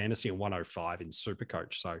AFL fantasy and 105 in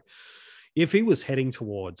Supercoach. So if he was heading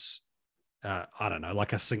towards, I don't know,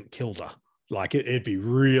 like a St Kilda, like it'd be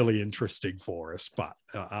really interesting for us, but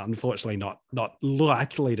unfortunately not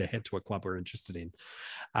likely to head to a club we're interested in.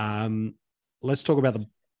 Let's talk about the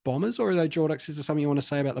Bombers, or are they Jordax? Is there something you want to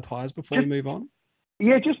say about the Pies before we move on?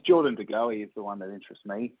 Yeah, just Jordan De Goey is the one that interests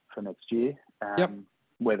me for next year.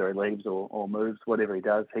 Whether he leaves or moves, whatever he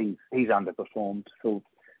does, he's underperformed for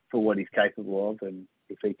what he's capable of, and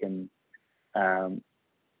if he can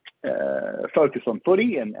focus on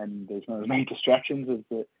footy and there's not as many distractions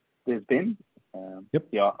as there's been,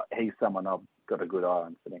 he's someone I've got a good eye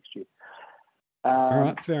on for next year. All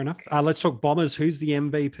right, fair enough. Let's talk Bombers. Who's the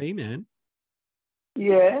MVP, man?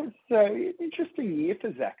 Yeah, so interesting year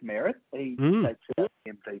for Zach Merritt. He takes out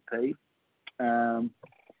the MVP.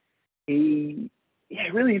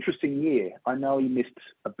 Really interesting year. I know he missed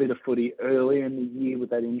a bit of footy earlier in the year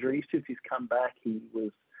with that injury. Since he's come back, he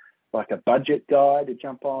was like a budget guy to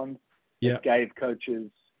jump on. Yeah, gave coaches,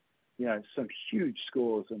 some huge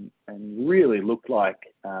scores and really looked like.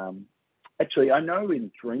 Actually, I know in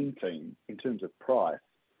Dream Team, in terms of price,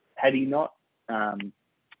 had he not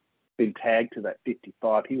been tagged to that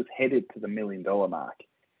 55, he was headed to the $1 million mark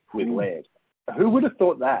with Laird. Who would have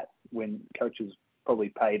thought that when coaches probably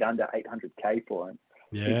paid under $800K for him,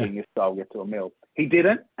 thinking this guy will get to $1 million? He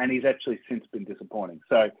didn't, and he's actually since been disappointing.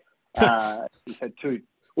 So he's had two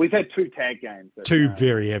tag games. Two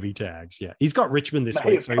very heavy tags, yeah. He's got Richmond this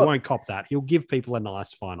week, so he won't cop that. He'll give people a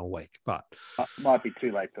nice final week, but... might be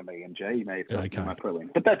too late for me, MG. He may have my prelim.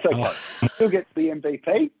 But that's okay. He'll get the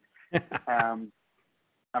MVP.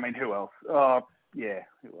 Who else? Who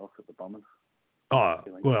else at the Bombers?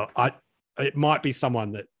 It might be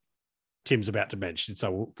someone that Tim's about to mention,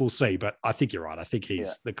 so we'll see. But I think you're right. I think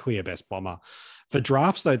he's the clear best Bomber. For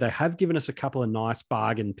drafts, though, they have given us a couple of nice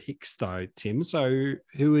bargain picks, though, Tim. So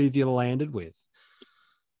who have you landed with?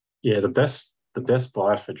 Yeah, the best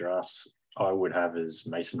buy for drafts I would have is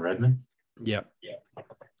Mason Redman. Yep. Yeah.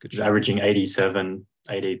 He's averaging 87,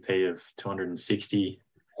 ADP of 260.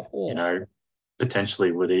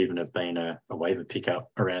 Potentially would even have been a waiver pickup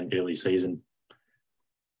around early season.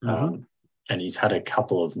 And he's had a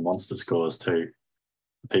couple of monster scores too.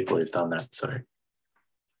 People who've done that. So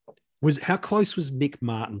How close was Nick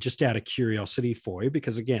Martin, just out of curiosity for you?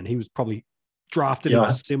 Because again, he was probably drafted in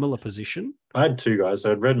a similar position. I had two guys. I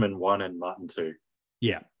had Redmond 1 and Martin 2.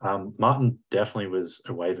 Yeah. Martin definitely was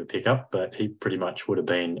a waiver pickup, but he pretty much would have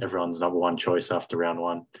been everyone's number one choice after round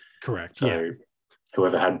 1. Correct. So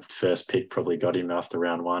whoever had first pick probably got him after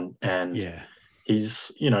round 1. And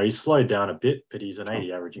he's slowed down a bit, but he's an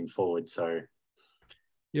 80 averaging forward. So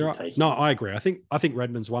you're right. No, I agree. I think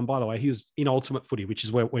Redmond's one. By the way, he was in Ultimate Footy, which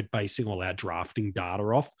is where we're basing all our drafting data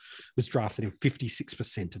off, was drafted in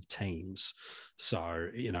 56% of teams. So,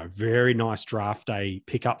 very nice draft day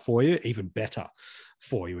pickup for you, even better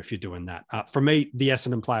for you if you're doing that. For me, the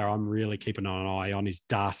Essendon player I'm really keeping an eye on is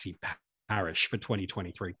Darcy Parish for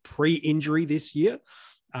 2023. Pre-injury this year,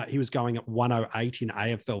 he was going at 108 in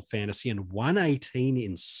AFL Fantasy and 118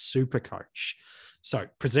 in Supercoach. So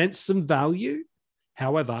presents some value.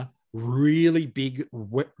 However, really big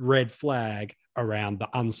red flag around the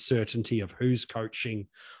uncertainty of who's coaching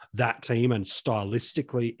that team and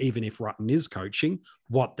stylistically, even if Rutten is coaching,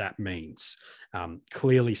 what that means.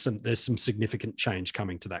 Clearly, there's some significant change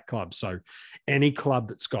coming to that club. So any club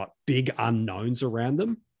that's got big unknowns around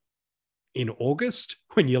them in August,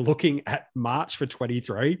 when you're looking at March for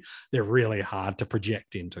 23, they're really hard to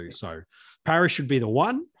project into. So Parrish should be the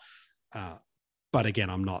one. But again,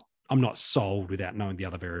 I'm not sold without knowing the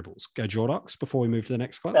other variables. Go Jordox before we move to the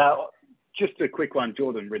next club. Just a quick one,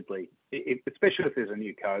 Jordan Ridley. Especially if there's a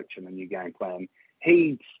new coach and a new game plan,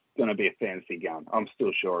 he's going to be a fantasy gun. I'm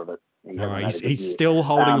still sure of it. He's still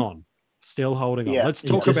holding on. Still holding on. Let's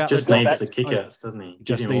talk about just needs the kickouts, doesn't he?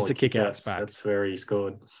 Just needs the kickouts back. That's where he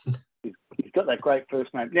scored. He's got that great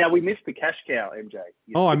first name. Now, we missed the cash cow, MJ.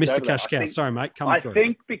 I missed the cash cow. Sorry, mate. I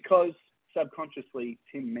think because subconsciously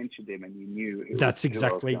Tim mentioned him and you knew. That's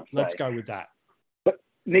exactly. Let's go with that. But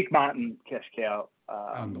Nick Martin, cash cow.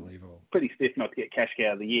 Unbelievable. Pretty stiff not to get cash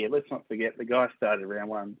cow of the year. Let's not forget the guy started round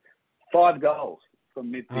 1, 5 goals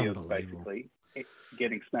from midfield, basically,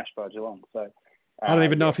 getting smashed by Geelong. So I don't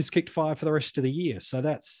even know if he's kicked 5 for the rest of the year. So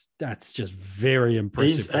that's just very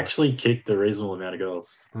impressive. He's actually kicked a reasonable amount of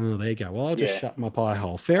goals. Oh, there you go. Well, I'll just shut my pie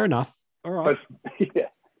hole. Fair enough. All right.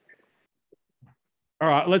 All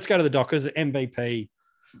right, let's go to the Dockers. MVP.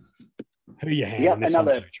 Who are you handing this one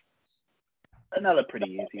to? Another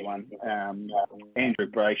pretty easy one. Andrew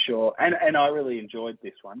Brayshaw. And I really enjoyed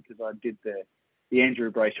this one because I did the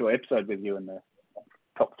Andrew Brayshaw episode with you in the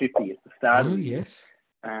top 50 at the start. Oh, yes.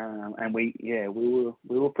 And we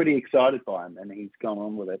were pretty excited by him, and he's gone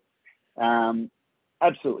on with it.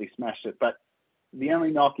 Absolutely smashed it. But the only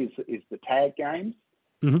knock is the tag games.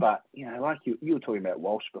 Mm-hmm. But like you were talking about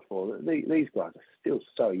Walsh before, these guys are still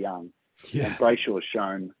so young. Yeah. And Brayshaw has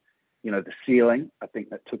shown, the ceiling. I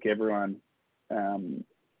think that took everyone,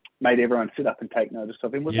 made everyone sit up and take notice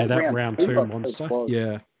of him. Was that round 2 monster.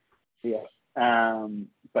 Yeah.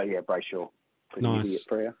 But Brayshaw, pretty idiot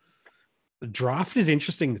for you. The draft is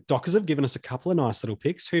interesting. The Dockers have given us a couple of nice little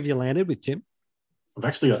picks. Who have you landed with, Tim? I've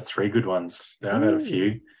actually got 3 good ones. I've had a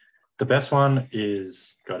few. The best one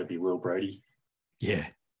is got to be Will Brodie. Yeah.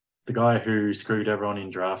 The guy who screwed everyone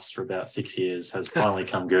in drafts for about 6 years has finally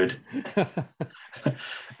come good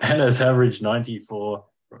and has averaged 94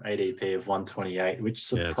 for ADP of 128, which is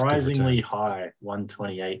surprisingly high,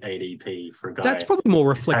 128 ADP for a guy. That's probably more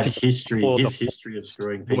reflective of his history of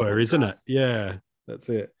screwing people. Isn't it? Yeah, that's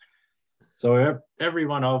it. So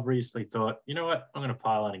everyone obviously thought, you know what, I'm going to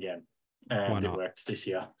pile on again. And it worked this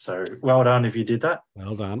year. So well done if you did that.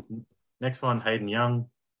 Well done. Next one, Hayden Young.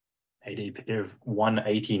 ADP of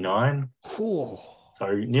 189. Ooh.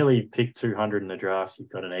 So nearly picked 200 in the draft. You've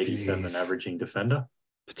got an 87 averaging defender.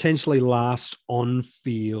 Potentially last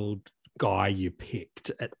on-field guy you picked,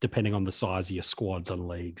 depending on the size of your squads and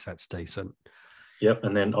leagues. That's decent. Yep.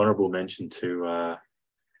 And then honourable mention to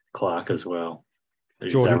Clark as well.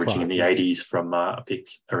 He's Jordan averaging Clark, in the 80s from a pick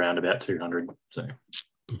around about 200. So,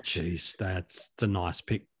 jeez, that's a nice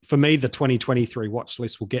pick. For me, the 2023 watch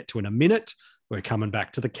list we'll get to in a minute. We're coming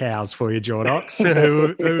back to the cows for you, Jordox.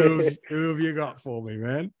 who have you got for me,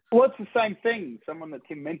 man? Well, it's the same thing. Someone that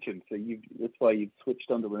Tim mentioned. So that's why you've switched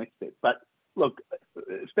on to the next bit. But look,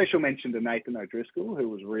 special mention to Nathan O'Driscoll, who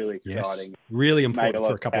was really exciting. Yes, really important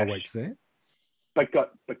for a couple of weeks there. But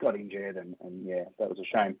got injured, and that was a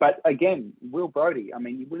shame. But again, Will Brodie, I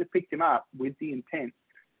mean, you would have picked him up with the intent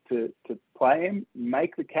to play him,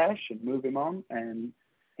 make the cash, and move him on, and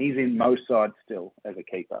he's in most sides still as a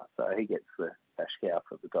keeper. So he gets the cash cow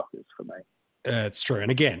for the Dockers for me. It's true.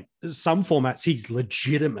 And again, some formats, he's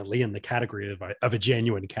legitimately in the category of a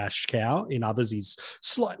genuine cash cow. In others, he's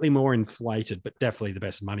slightly more inflated, but definitely the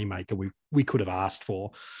best moneymaker we could have asked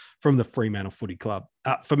for from the Fremantle Footy Club.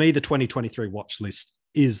 For me, the 2023 watch list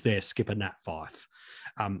is their skipper, Nat Fyfe.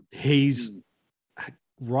 He's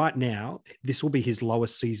right now, this will be his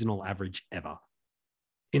lowest seasonal average ever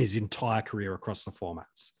in his entire career across the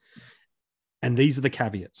formats. And these are the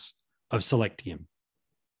caveats of selecting him.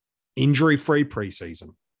 Injury-free preseason.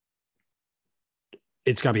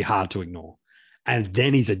 It's going to be hard to ignore. And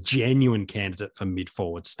then he's a genuine candidate for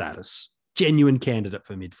mid-forward status.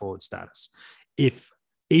 If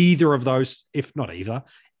either of those, if not either,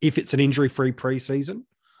 if it's an injury-free preseason,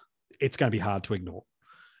 it's going to be hard to ignore.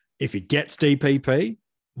 If he gets DPP,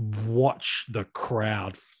 watch the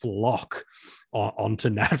crowd flock onto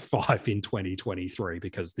Nat Fyfe in 2023,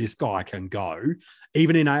 because this guy can go,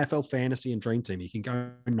 even in AFL Fantasy and Dream Team, he can go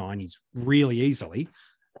 90s really easily.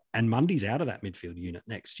 And Mundy's out of that midfield unit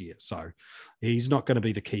next year. So he's not going to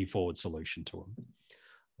be the key forward solution to him.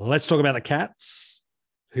 Let's talk about the Cats.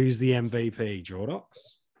 Who's the MVP,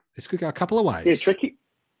 Jordox? This could go a couple of ways. Tricky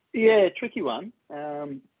one.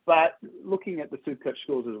 But looking at the Supercoach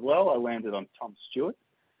scores as well, I landed on Tom Stewart.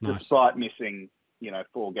 Nice. Despite missing,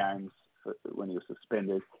 4 games when he was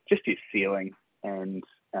suspended. Just his ceiling, and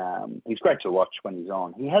he's great to watch when he's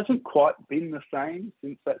on. He hasn't quite been the same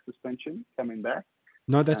since that suspension coming back.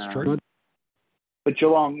 No, that's true. But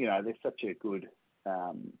Geelong, they're such a good,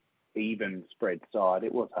 even spread side.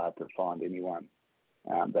 It was hard to find anyone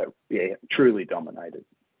that truly dominated.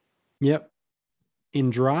 Yep. In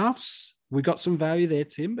drafts, we got some value there,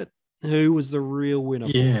 Tim, but who was the real winner?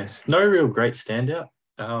 Yes, no real great standout.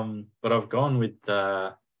 But I've gone with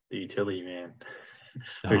the utility man,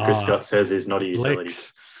 who Chris Scott says is not a utility.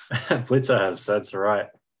 Blitzer, that's right.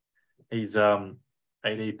 He's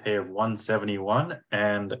ADP of 171,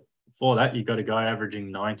 and for that you got a guy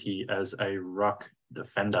averaging 90 as a ruck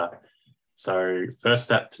defender. So first,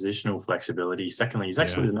 that positional flexibility. Secondly, he's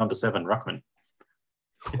actually the number 7 ruckman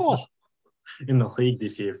in the league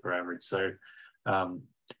this year for average. So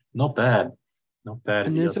not bad.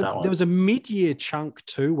 And there was a mid-year chunk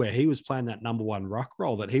too where he was playing that number 1 ruck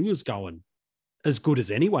role that he was going as good as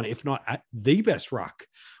anyone, if not at the best ruck,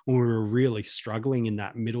 when we were really struggling in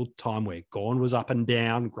that middle time where Gawn was up and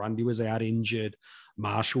down, Grundy was out injured,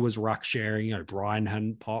 Marshall was ruck sharing, O'Brien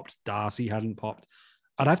hadn't popped, Darcy hadn't popped.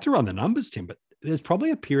 I'd have to run the numbers, Tim, but there's probably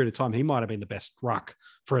a period of time he might have been the best ruck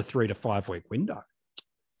for a 3 to 5 week window.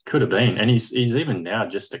 Could have been. And he's even now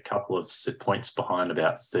just a couple of points behind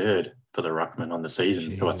about 3rd for the ruckman on the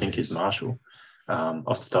season, who I think is Marshall,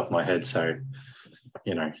 off the top of my head. So,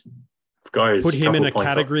 guys put him in a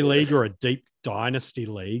category league or a deep dynasty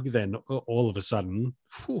league, then all of a sudden,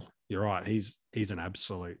 you're right. He's an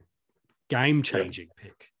absolute game-changing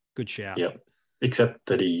pick. Good shout. Yep. Except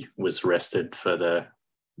that he was rested for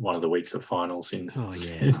one of the weeks of finals in.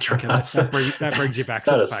 That brings you back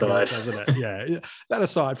to the package, doesn't it? Yeah. That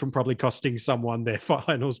aside from probably costing someone their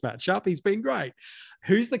finals matchup, he's been great.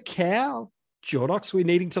 Who's the cow, Jordox? We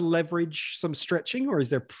needing to leverage some stretching, or is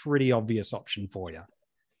there a pretty obvious option for you?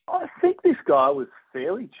 I think this guy was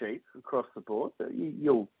fairly cheap across the board.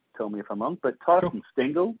 You'll tell me if I'm wrong, but Tyson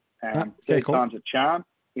Stengel, 3 times a charm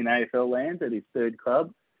in AFL land at his 3rd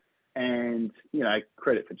club. And,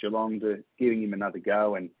 credit for Geelong to giving him another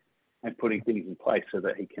go and putting things in place so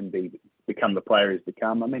that he can become the player he's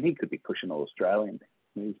become. I mean, he could be pushing all Australian.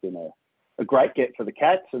 He's been a great get for the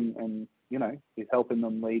Cats and he's helping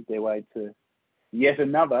them lead their way to yet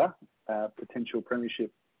another potential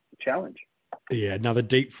premiership challenge. Yeah, another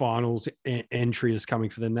deep finals entry is coming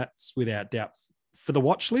for them. That's without doubt. For the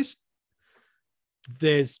watch list,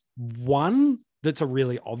 there's one that's a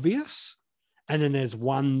really obvious, and then there's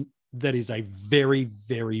one that is a very,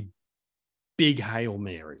 very big Hail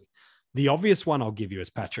Mary. The obvious one I'll give you is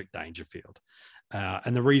Patrick Dangerfield.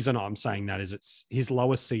 And the reason I'm saying that is it's his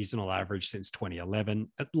lowest seasonal average since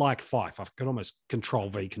 2011. Like Fyfe, I could almost Control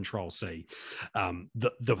V, Control C.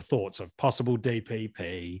 The thoughts of possible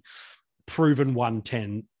DPP, proven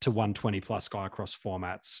 110 to 120 plus guy across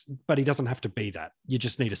formats, but he doesn't have to be that. You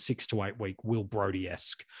just need a 6 to 8 week Will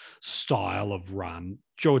Brodie-esque style of run.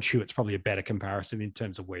 George Hewitt's probably a better comparison in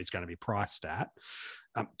terms of where he's going to be priced at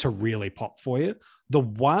to really pop for you. The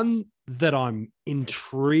one that I'm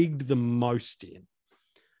intrigued the most in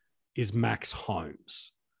is Max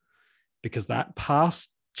Holmes, because that pass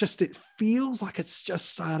it feels like it's just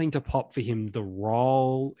starting to pop for him, the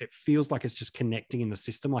role. It feels like it's just connecting in the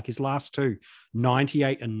system. Like his last 2,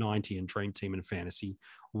 98 and 90 in Dream Team and Fantasy,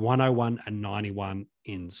 101 and 91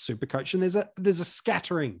 in Supercoach. And there's a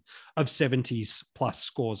scattering of 70s plus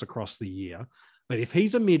scores across the year. But if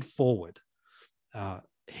he's a mid forward,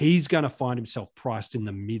 he's going to find himself priced in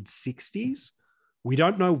the mid 60s We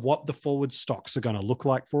don't know what the forward stocks are going to look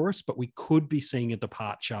like for us, but we could be seeing a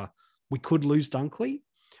departure. We could lose Dunkley.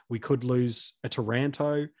 We could lose a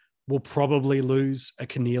Taranto. We'll probably lose a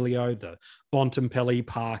Cornelio, the Bontempelli,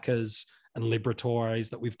 Parkers, and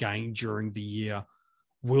Liberatores that we've gained during the year.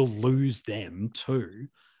 We'll lose them too.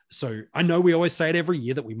 So I know we always say it every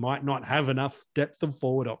year that we might not have enough depth of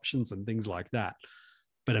forward options and things like that.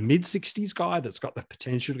 But a mid-60s guy that's got the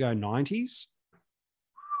potential to go 90s,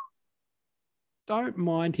 don't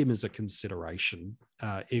mind him as a consideration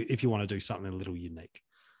if you want to do something a little unique.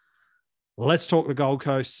 Let's talk the Gold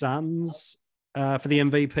Coast Suns for the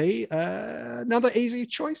MVP. Another easy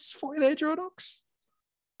choice for you there, Drew Docs?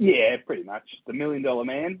 Yeah, pretty much. The $1 million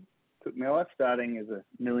man, Touk Miller, starting as a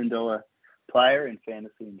 $1 million player in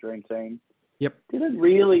fantasy and dream team. Yep. Didn't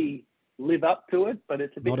really live up to it, but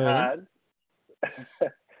it's a bit hard.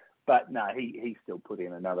 But no, he still put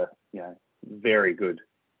in another, very good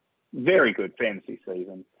fantasy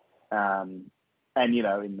season. And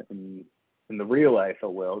in the real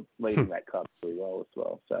AFL world, leading that club really well as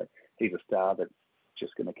well. So he's a star that's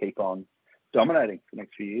just going to keep on dominating for the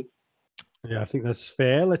next few years. Yeah, I think that's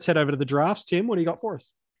fair. Let's head over to the drafts. Tim, what do you got for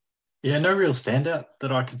us? Yeah, no real standout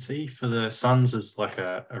that I could see for the Suns as like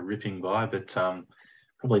a ripping buy, but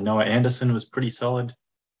probably Noah Anderson was pretty solid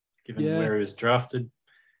given where he was drafted.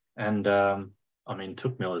 And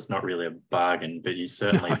Touk Miller's not really a bargain, but he's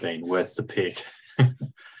certainly been worth the pick.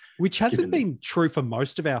 Which hasn't been true for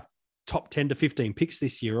most of our top 10 to 15 picks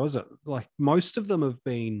this year, is it? Like most of them have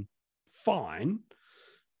been fine,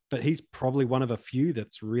 but he's probably one of a few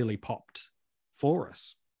that's really popped for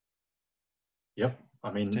us. Yep.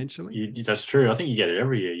 Potentially. That's true. I think you get it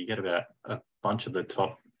every year. You get about a bunch of the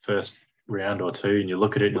top first round or two, and you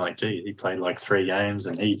look at it and you're like, gee, he played like 3 games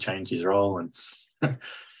and he changed his role. And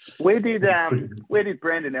Where did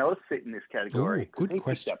Brandon Ellis fit in this category? Ooh, good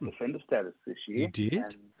question. He picked up defender status this year. He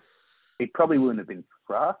did. He probably wouldn't have been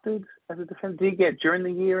drafted as a defender. Did he get during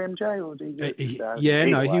the year, MJ, or did he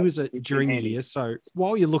get? He was during the year. So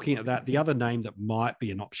while you're looking at that, the other name that might be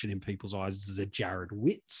an option in people's eyes is a Jared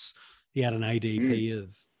Witts. He had an ADP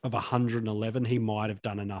of 111. He might have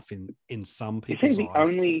done enough in some people's eyes. Is he the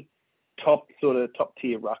only top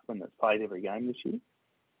tier ruckman that's played every game this year?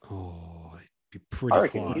 Oh, it'd be pretty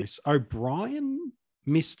close. O'Brien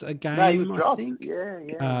missed a game, I think,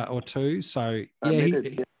 or two. So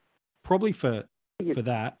he probably for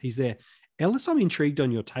that he's there. Ellis, I'm intrigued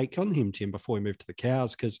on your take on him, Tim, before we move to the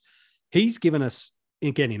Cows, because he's given us,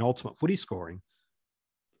 again, in ultimate footy scoring,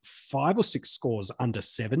 5 or 6 scores under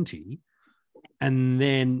 70. And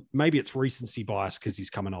then maybe it's recency bias because he's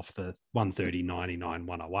coming off the 130, 99,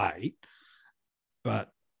 108. But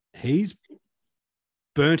he's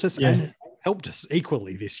burnt us and helped us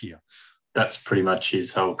equally this year. That's pretty much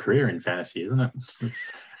his whole career in fantasy, isn't it?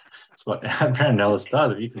 That's what Brandon Ellis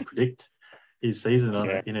does. If you can predict his season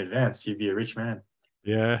in advance, you'd be a rich man.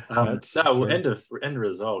 Yeah. End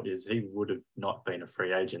result is he would have not been a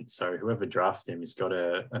free agent. So whoever drafted him has got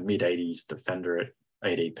a mid-80s defender at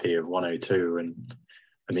ADP of 102. And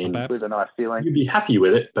with a nice feeling. You'd be happy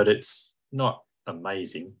with it, but it's not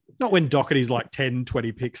amazing. Not when Doherty's like 10,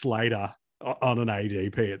 20 picks later on an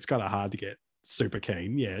ADP. It's kind of hard to get super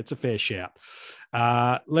keen. Yeah, it's a fair shout.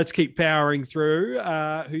 Let's keep powering through.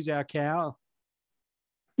 Who's our cow?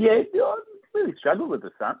 Yeah, I really struggled with the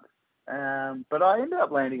Suns. But I ended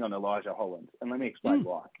up landing on Elijah Holland, and let me explain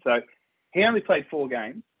why. So he only played 4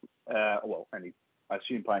 games. And he's, I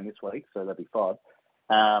assume, playing this week, so that'd be 5.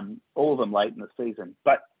 All of them late in the season.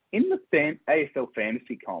 But in the AFL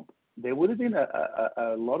fantasy comp, there would have been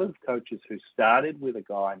a lot of coaches who started with a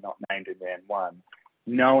guy not named in round 1,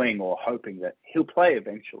 knowing or hoping that he'll play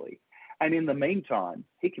eventually. And in the meantime,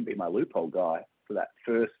 he can be my loophole guy for that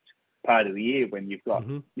first part of the year when you've got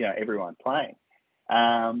everyone playing.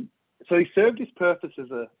 So he served his purpose as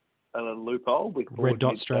a loophole with red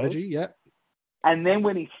dot strategy, yeah. And then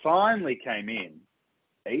when he finally came in,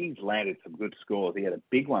 he's landed some good scores. He had a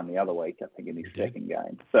big one the other week, I think, in his second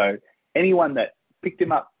game. So anyone that picked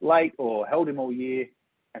him up late or held him all year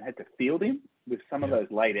and had to field him with some of those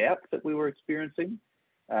late outs that we were experiencing,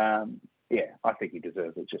 I think he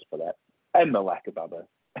deserves it just for that and the lack of other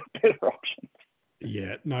better options.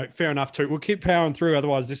 Yeah, no, fair enough too. We'll keep powering through.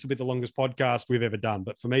 Otherwise, this will be the longest podcast we've ever done.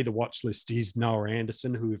 But for me, the watch list is Noah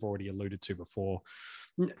Anderson, who we've already alluded to before.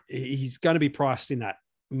 He's going to be priced in that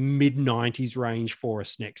mid-90s range for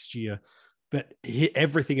us next year. But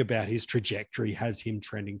everything about his trajectory has him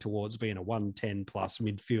trending towards being a 110-plus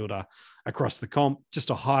midfielder across the comp.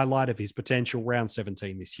 Just a highlight of his potential. Round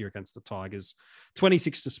 17 this year against the Tigers.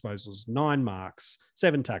 26 disposals, 9 marks,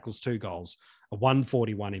 7 tackles, 2 goals. a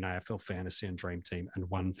 141 in AFL Fantasy and Dream Team, and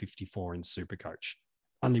 154 in Supercoach,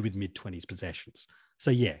 only with mid-20s possessions.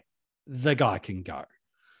 So, yeah, the guy can go.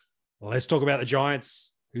 Well, let's talk about the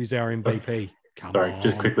Giants. Who's our MVP? Sorry,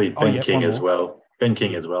 just quickly, Ben King as well. Ben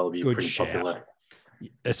King as well would be pretty popular.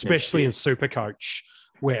 Especially in Supercoach,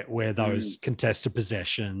 where those contested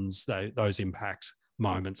possessions, those impact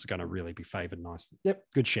moments are going to really be favoured nicely. Yep,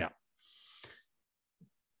 good shout.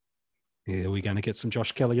 Yeah, we're going to get some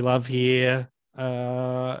Josh Kelly love here,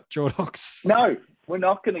 Jordox. No, we're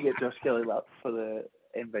not going to get Josh Kelly love for the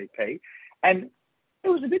MVP. And it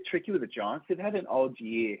was a bit tricky with the Giants. They've had an odd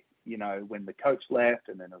year, when the coach left,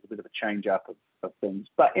 and then there was a bit of a change up of things.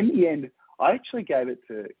 But in the end, I actually gave it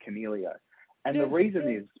to Cornelio. And the reason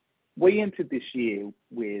is we entered this year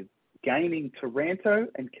with gaining Taranto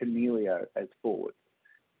and Cornelio as forwards.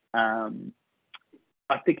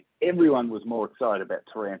 I think everyone was more excited about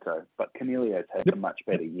Taranto, but Cornelio's had a much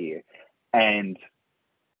better year. And,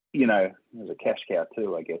 there's a cash cow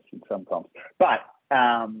too, I guess, in some comps. But,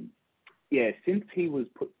 since he was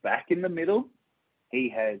put back in the middle, he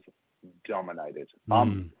has dominated.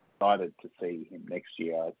 I'm excited to see him next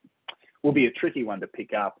year. Will be a tricky one to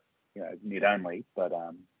pick up, mid-only. But,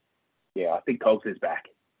 I think Cogs is back.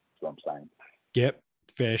 That's what I'm saying. Yep,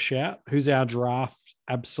 fair shout. Who's our draft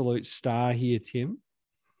absolute star here, Tim?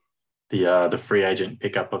 The free agent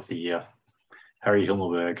pickup of the year, Harry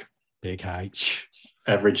Himmelberg. Big H.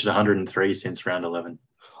 Averaged 103 since round 11.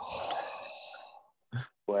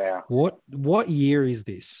 Wow. What year is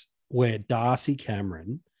this where Darcy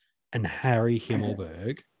Cameron and Harry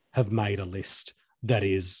Himmelberg have made a list that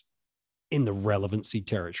is in the relevancy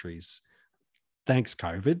territories? Thanks,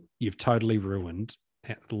 COVID. You've totally ruined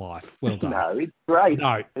life. Well done. No, it's great.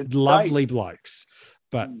 No, it's lovely great. Blokes.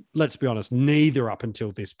 But let's be honest, neither up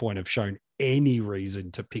until this point have shown any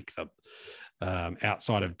reason to pick them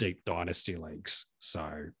outside of deep dynasty leagues.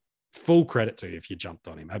 So full credit to you if you jumped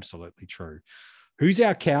on him. Absolutely true. Who's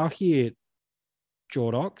our cow here,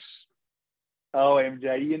 Jordox? Oh,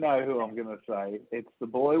 MJ, you know who I'm going to say. It's the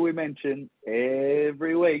boy we mention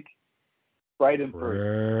every week. Braden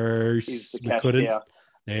Bruce is the cash cow.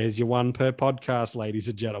 There's your one per podcast, ladies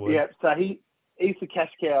and gentlemen. Yeah, so he's the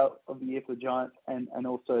cash cow of the year for the Giants and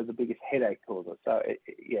also the biggest headache causer. So,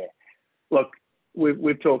 look,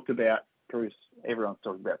 we've talked about Bruce. Everyone's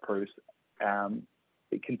talking about Bruce.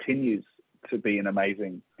 It continues to be an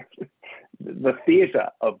amazing the theatre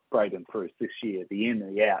of Braden Bruce this year, the in,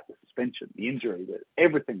 the out, the suspension, the injury,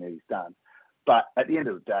 everything that he's done. But at the end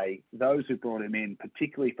of the day, those who brought him in,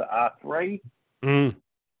 particularly for R3,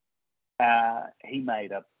 he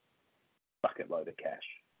made a bucket load of cash.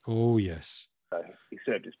 Oh, yes. So he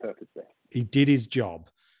served his purpose there. He did his job.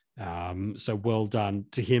 So well done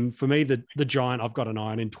to him. For me, the Giant, I've got an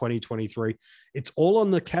eye on in 2023. It's all on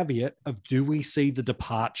the caveat of, do we see the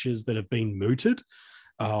departures that have been mooted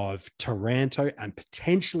of Taranto and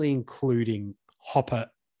potentially including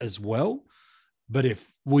Hopper as well? But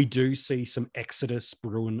if we do see some exodus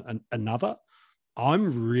brewing another,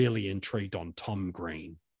 I'm really intrigued on Tom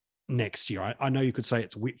Green next year. I know you could say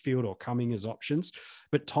it's Whitfield or Cumming as options,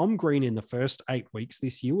 but Tom Green in the first 8 weeks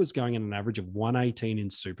this year was going at an average of 118 in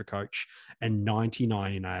Supercoach and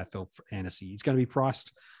 99 in AFL Fantasy. He's going to be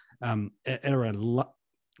priced at around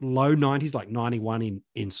low 90s, like 91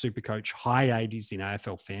 in Supercoach, high 80s in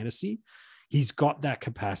AFL Fantasy. He's got that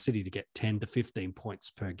capacity to get 10 to 15 points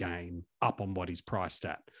per game up on what he's priced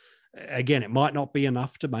at. Again, it might not be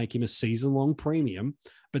enough to make him a season-long premium,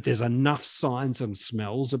 but there's enough signs and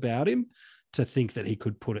smells about him to think that he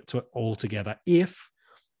could put it all together if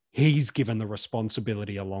he's given the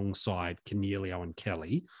responsibility alongside Cornelio and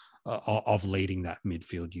Kelly of leading that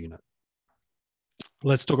midfield unit.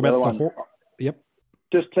 Let's talk about the Hawk. Yep.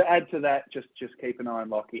 Just to add to that, just keep an eye on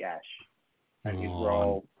Lockie Ash and his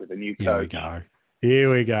role with a new coach.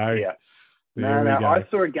 Here we go. Yeah. I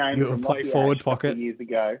saw a game from play Lockie forward Ash pocket years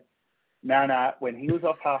ago. When he was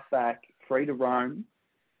off halfback, free to roam,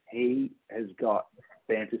 he has got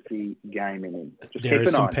fantasy game in him. There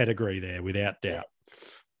is some pedigree there, without doubt.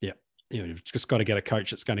 Yeah. You've just got to get a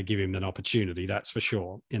coach that's going to give him an opportunity, that's for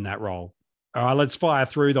sure, in that role. All right, let's fire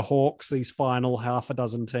through the Hawks, these final half a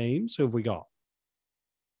dozen teams. Who have we got?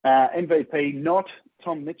 MVP, not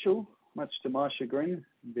Tom Mitchell, much to my chagrin,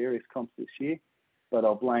 in various comps this year, but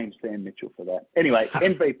I'll blame Sam Mitchell for that. Anyway,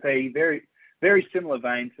 MVP, very, very similar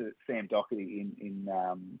vein to Sam Doherty in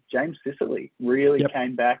James Sicily. Really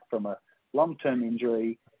came back from a long-term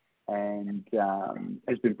injury and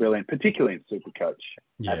has been brilliant, particularly in Supercoach.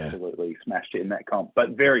 Yeah. Absolutely smashed it in that comp,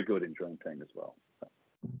 but very good in Dream Team as well.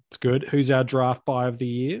 It's good. Who's our draft buy of the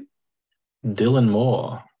year? Dylan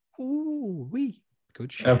Moore. Ooh,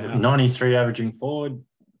 Good shout. 93 averaging forward,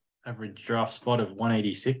 average draft spot of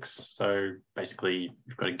 186. So basically,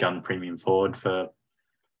 you've got a gun premium forward for,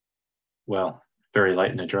 well, very late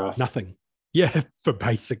in the draft. Nothing. Yeah, for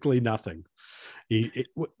basically nothing.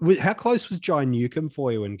 How close was Jai Newcomb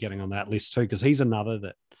for you in getting on that list too? Because he's another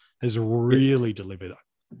that has really delivered.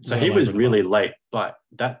 So he was really late, but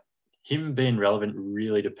him being relevant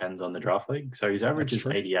really depends on the draft league. So his average is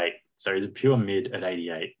 88. So he's a pure mid at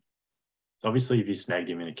 88. So obviously, if you snagged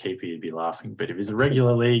him in a keeper, you'd be laughing. But if he's a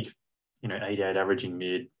regular league, 88 averaging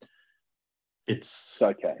mid, it's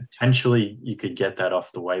okay. Potentially you could get that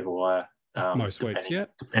off the waiver wire. Most weeks, yeah.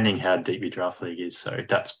 Depending how deep your draft league is. So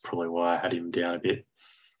that's probably why I had him down a bit.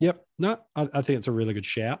 Yep. No, I think it's a really good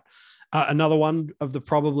shout. Another one of the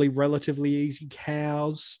probably relatively easy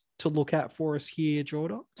cows to look at for us here,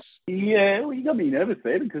 Jordox. Yeah, well, you got me nervous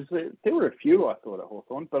there because there were a few I thought at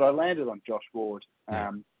Hawthorn, but I landed on Josh Ward.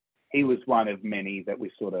 He was one of many that we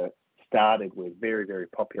sort of started with, very, very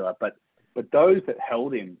popular. But those that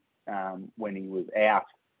held him when he was out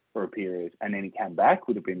for a period and then he came back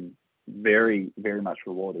would have been very, very much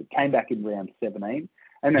rewarded. Came back in round 17,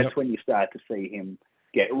 and that's when you start to see him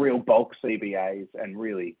get real bulk CBAs and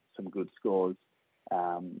really some good scores.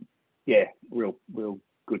 Real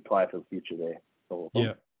good player for the future there.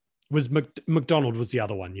 Yeah. Was McDonald was the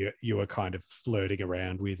other one you were kind of flirting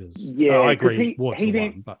around with as I agree. He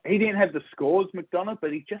didn't have the scores, McDonald,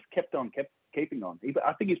 but he just kept keeping on.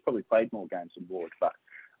 I think he's probably played more games than Ward, but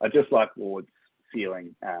I just like Ward's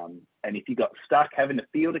ceiling. And if you got stuck having to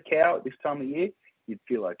field a cow at this time of year, you'd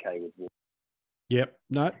feel okay with Ward. Yep.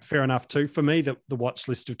 No, fair enough too. For me, the watch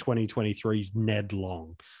list of 2023 is Ned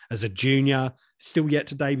Long. As a junior, still yet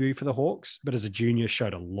to debut for the Hawks, but as a junior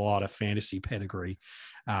showed a lot of fantasy pedigree.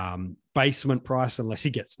 Basement price, unless he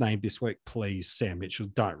gets named this week, please, Sam Mitchell,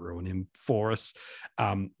 don't ruin him for us.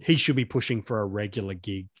 He should be pushing for a regular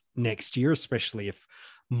gig next year, especially if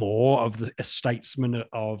more of the statesmen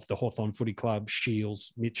of the Hawthorn Footy Club,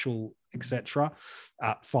 Shields, Mitchell, etc.,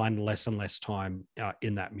 find less and less time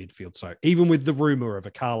in that midfield. So even with the rumour of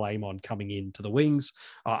a Carl Amon coming into the wings,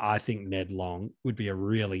 I think Ned Long would be a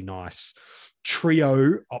really nice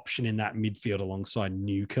trio option in that midfield alongside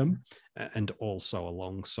Newcomb and also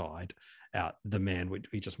alongside the man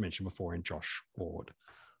we just mentioned before in Josh Ward.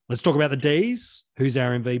 Let's talk about the Ds. Who's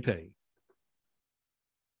our MVP?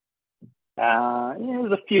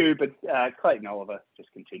 There's a few, but Clayton Oliver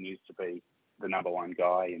just continues to be the number one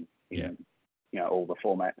guy in all the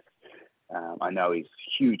formats. I know he's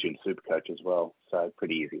huge in Supercoach as well, so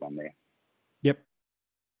pretty easy one there. Yep.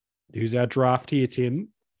 Who's our draft here, Tim?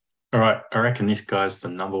 All right, I reckon this guy's the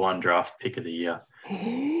number one draft pick of the year.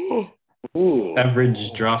 Ooh.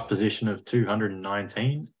 Average draft position of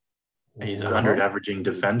 219. He's 100 averaging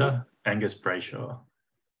defender, Angus Brayshaw.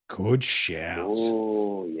 Good shout.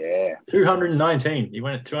 Oh, yeah. 219. He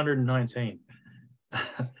went at 219. As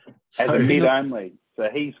a mid only. So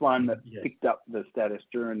he's one that picked up the status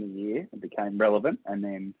during the year and became relevant. And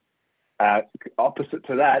then opposite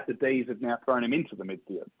to that, the Ds have now thrown him into the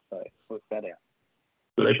midfield. So work that out.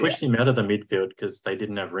 But they pushed him out of the midfield because they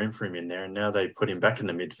didn't have room for him in there. And now they put him back in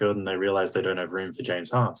the midfield and they realise they don't have room for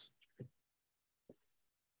James Harms.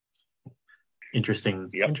 Interesting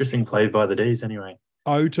play by the Ds anyway.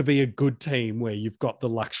 To be a good team where you've got the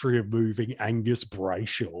luxury of moving Angus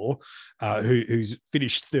Brayshaw, who's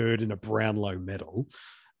finished third in a Brownlow medal,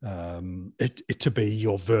 to be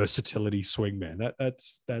your versatility swingman.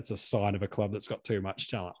 That's a sign of a club that's got too much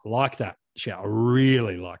talent. I like that shout. I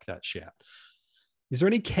really like that shout. Is there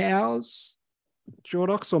any cows,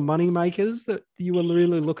 Jordox, or money makers that you were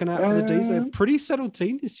really looking at for the Ds? They're a pretty settled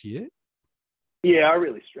team this year. Yeah, I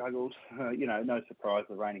really struggled. No surprise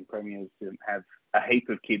the reigning premiers didn't have a heap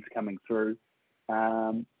of kids coming through.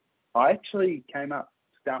 I actually came up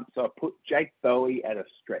stumped, so I put Jake Bowie at a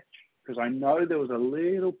stretch because I know there was a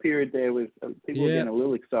little period there with people getting a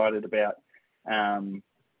little excited about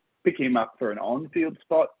picking him up for an on-field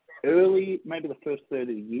spot early, maybe the first third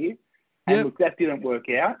of the year. And look, that didn't work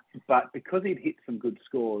out, but because he'd hit some good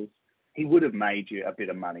scores, he would have made you a bit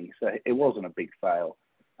of money. So it wasn't a big fail.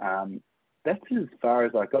 That's as far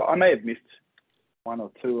as I got. I may have missed one or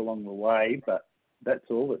two along the way, but that's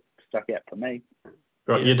all that stuck out for me.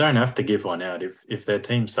 Right, you don't have to give one out. If their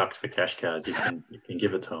team sucked for cash cards, you can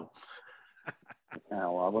give it to them.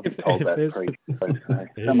 Oh, I wasn't told that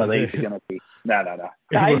pre. Some of these are going to be no.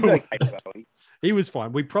 He's okay, Bowie. He was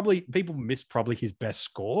fine. People missed probably his best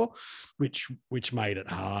score, which made it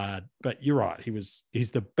hard. But you're right. He's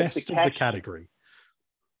the best of the category.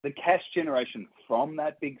 The cash generation from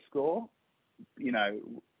that big score,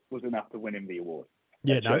 was enough to win him the award.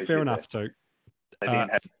 Yeah, no, fair enough too.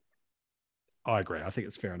 I agree. I think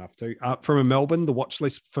it's fair enough too. From a Melbourne, the watch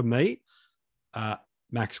list for me,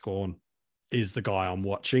 Max Gawn is the guy I'm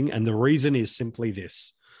watching. And the reason is simply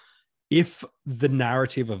this. If the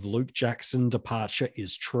narrative of Luke Jackson departure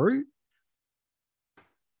is true,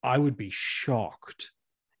 I would be shocked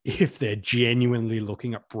if they're genuinely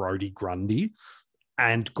looking at Brodie Grundy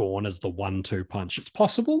and Gawn as the 1-2 punch. It's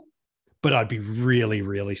possible, but I'd be really,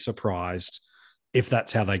 really surprised if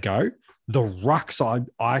that's how they go. The rucks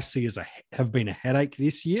I see have been a headache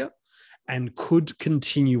this year and could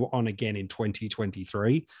continue on again in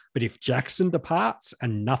 2023. But if Jackson departs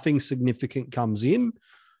and nothing significant comes in,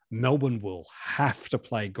 Melbourne will have to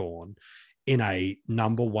play Gawn in a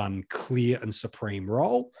number one clear and supreme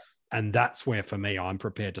role. And that's where, for me, I'm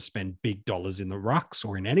prepared to spend big dollars in the rucks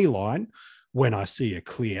or in any line when I see a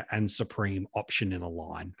clear and supreme option in a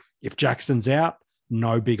line. If Jackson's out,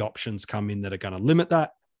 no big options come in that are going to limit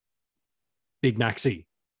that. Big Maxi,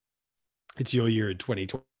 it's your year in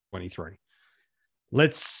 2023.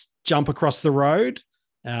 Let's jump across the road,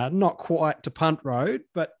 not quite to Punt Road,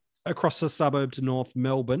 but across the suburb to North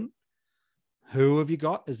Melbourne. Who have you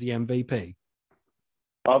got as the MVP?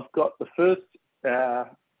 I've got the first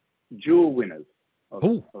dual winners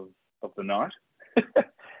of the night.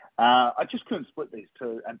 I just couldn't split these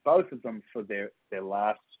two, and both of them for their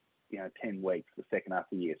last 10 weeks, the second half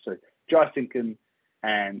of the year. So Jai Simpkin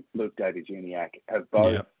and Luke Davies-Uniacke have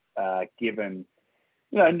both given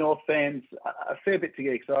North fans a fair bit to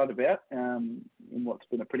get excited about in what's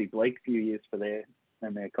been a pretty bleak few years for their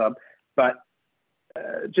club. But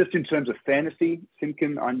just in terms of fantasy,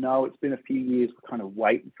 Simpkin, I know it's been a few years kind of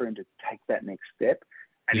waiting for him to take that next step,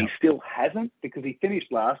 and he still hasn't, because he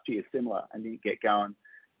finished last year similar and didn't get going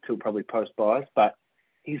till probably post-buys. But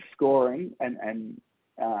his scoring and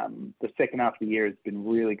the second half of the year has been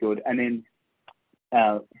really good. And then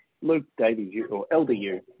Luke Davies, or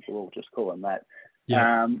LDU, we'll just call him that.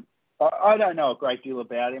 Yeah. I don't know a great deal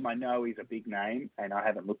about him. I know he's a big name, and I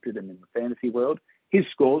haven't looked at him in the fantasy world. His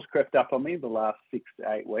scores crept up on me the last 6 to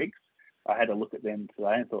 8 weeks. I had a look at them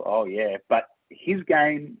today and thought, oh, yeah. But his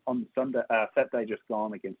game on Saturday just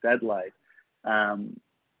gone against Adelaide,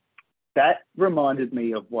 that reminded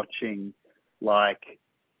me of watching, like,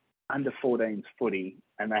 under-14s footy,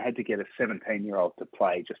 and they had to get a 17-year-old to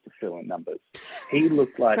play just to fill in numbers. He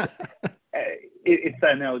looked like, if the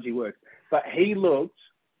analogy works, but he looked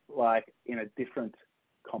like in a different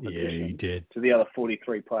competition he did. To the other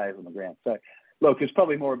 43 players on the ground. So, look, it's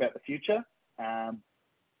probably more about the future,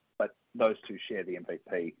 but those two share the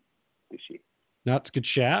MVP this year. No, that's a good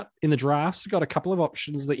shout. In the drafts, you've got a couple of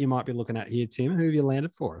options that you might be looking at here, Tim. Who have you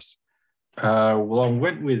landed for us? Well, I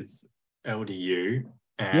went with LDU,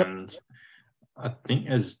 and I think,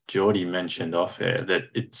 as Geordie mentioned off air, that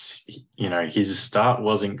it's, his start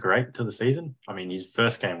wasn't great to the season. I mean, his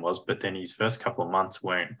first game was, but then his first couple of months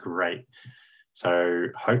weren't great. So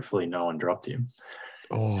hopefully no one dropped him.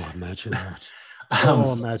 Oh, imagine that.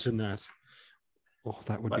 Imagine that. Oh,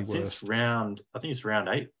 that would be worse. Since I think it's round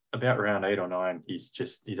 8, about round 8 or 9, he's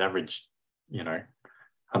averaged,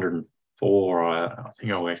 104, I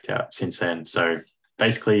think I worked out since then. So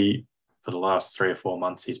basically for the last 3 or 4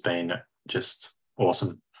 months, he's been just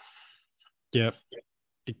awesome. Yep.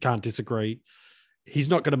 You can't disagree. He's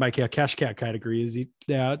not going to make our cash cow category, is he?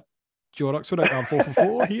 Now, Jordox, would I go 4 for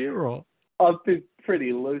 4 here, or? I've been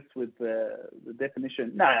pretty loose with the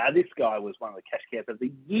definition. No, this guy was one of the cash cows of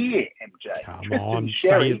the year, MJ. Come Tristan on,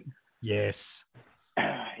 Sherry. say it. Yes.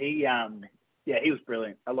 He was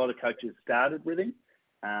brilliant. A lot of coaches started with him,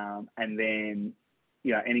 and then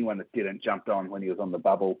anyone that didn't jumped on when he was on the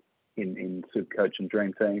bubble in Supercoach and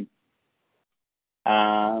Dream Team.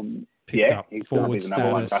 Picked up he's forward the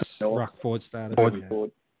number status, one ruck forward status.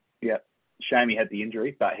 Forward. Yeah, shame he had the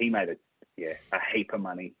injury, but he made a heap of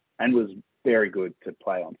money and was very good to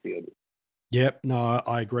play on field. Yep, no,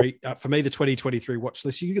 I agree. For me, the 2023 watch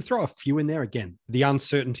list, you could throw a few in there. Again, the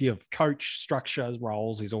uncertainty of coach structure,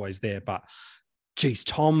 roles is always there. But, geez,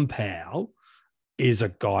 Tom Powell is a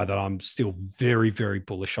guy that I'm still very, very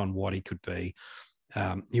bullish on what he could be.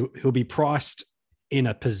 He'll be priced in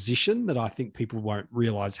a position that I think people won't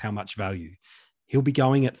realise how much value. He'll be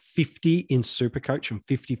going at 50 in Supercoach and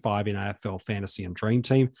 55 in AFL Fantasy and Dream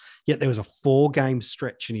Team. Yet there was a 4-game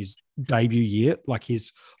stretch in his debut year, like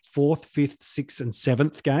his 4th, 5th, 6th, and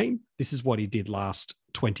 7th game. This is what he did last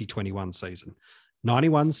 2021 season.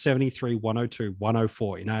 91, 73, 102,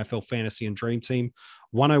 104 in AFL Fantasy and Dream Team,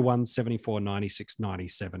 101, 74, 96,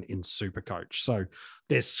 97 in Supercoach. So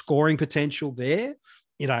there's scoring potential there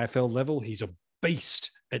in AFL level. He's a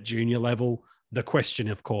beast at junior level. The question,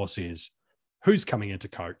 of course, is who's coming into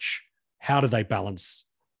coach? How do they balance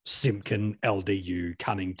Simpkin, LDU,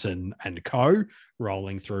 Cunnington, and co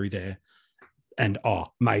rolling through there. And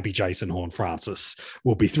maybe Jason Horne-Francis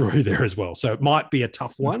will be through there as well. So it might be a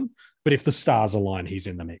tough one, but if the stars align, he's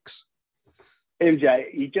in the mix. MJ,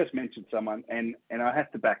 you just mentioned someone, and I have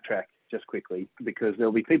to backtrack just quickly because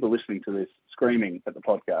there'll be people listening to this screaming at the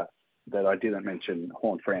podcast that I didn't mention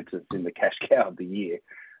Horne-Francis in the cash cow of the year.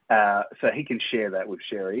 So he can share that with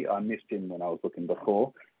Sherry. I missed him when I was looking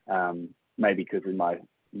before, maybe because in my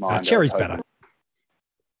mind... Cherry's better.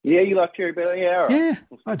 Yeah, you like Cherry better? Yeah, all right. Yeah,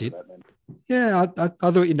 I did. Yeah,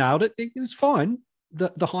 I thought you nailed it. It was fine.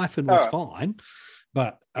 The hyphen was fine.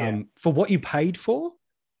 But for what you paid for,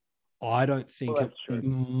 I don't think it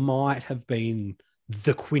might have been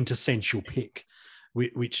the quintessential pick,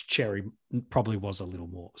 which Cherry probably was a little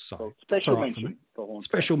more. So special mention.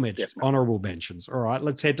 Special mentions, honourable mentions. All right,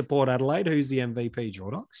 let's head to Port Adelaide. Who's the MVP,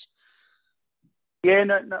 Jordox? Yeah,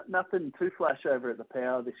 nothing too flash over at the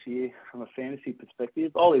Power this year from a fantasy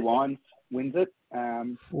perspective. Ollie Wines wins it.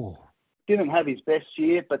 Didn't have his best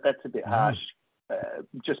year, but that's a bit harsh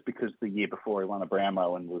just because the year before he won a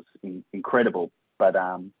Brownlow and was incredible. But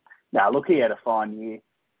look, he had a fine year.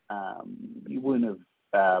 You wouldn't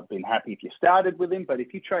have been happy if you started with him, but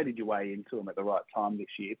if you traded your way into him at the right time this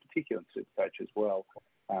year, particularly in Supercoach as well,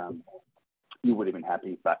 you would have been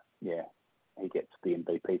happy. But yeah, he gets the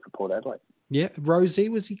MVP for Port Adelaide. Yeah, Rosie,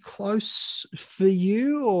 was he close for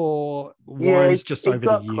you, or Wines just over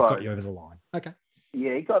the year got you over the line? Okay.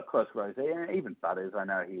 Yeah, he got close, Rosie. And even Butters, I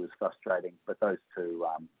know he was frustrating, but those two,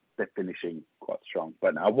 they're finishing quite strong.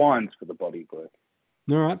 But no, Wines for the body work.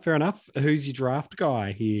 All right, fair enough. Who's your draft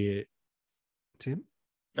guy here, Tim?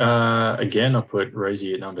 Again, I put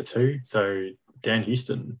Rosie at number 2. So Dan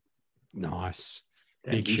Houston. Nice.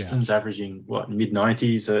 Dan Houston's averaging,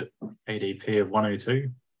 mid-90s at ADP of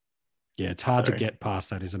 102. Yeah, it's hard to get past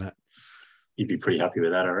that, isn't it? You'd be pretty happy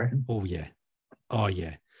with that, I reckon. Oh,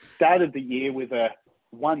 yeah. Started the year with a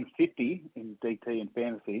 150 in DT and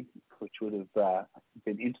fantasy, which would have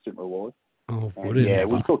been instant reward. Oh, would it? Yeah,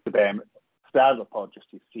 we talked about him. Started the pod, just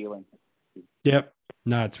his ceiling. Yep.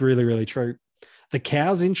 No, it's really, really true. The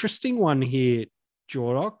Cow's interesting one here,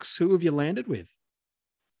 Jordox. Who have you landed with?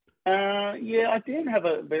 I didn't have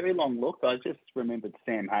a very long look. I just remembered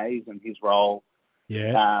Sam Hayes and his role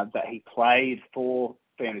that he played for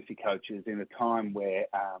fantasy coaches in a time where,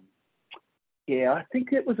 I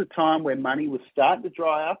think it was a time where money was starting to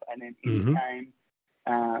dry up, and then he became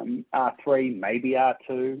R3, maybe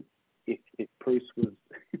R2, if Bruce was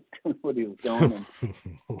doing what he was doing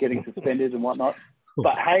and getting suspended and whatnot.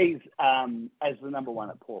 But Hayes, as the number 1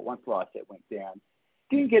 at Port, once Lycett went down,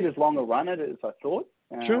 didn't get as long a run at it as I thought,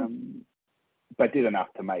 but did enough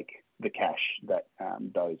to make the cash that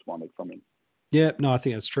those wanted from him. Yeah, no, I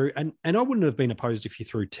think that's true. And I wouldn't have been opposed if you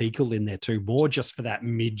threw Teakle in there too, more just for that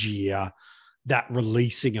mid-year, that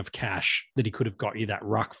releasing of cash that he could have got you that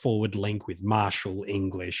ruck forward link with Marshall,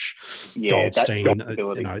 English, Goldstein,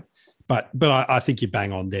 But I think you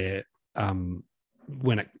bang on there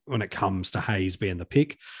when it comes to Hayes being the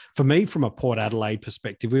pick. For me, from a Port Adelaide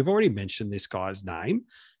perspective, we've already mentioned this guy's name,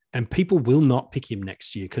 and people will not pick him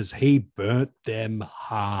next year because he burnt them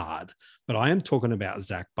hard. But I am talking about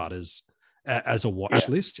Zach Butters as a watch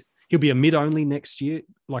list. He'll be a mid-only next year.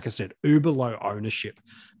 Like I said, uber low ownership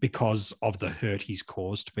because of the hurt he's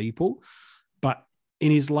caused people. But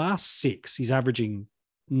in his last 6, he's averaging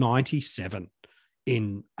 97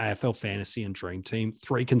 in AFL Fantasy and Dream Team,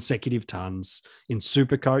 3 consecutive tons. In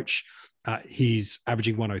Supercoach, he's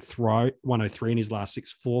averaging 103 in his last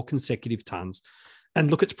 6, 4 consecutive tons. And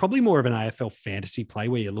look, it's probably more of an AFL Fantasy play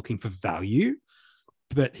where you're looking for value,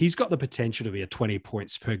 but he's got the potential to be a 20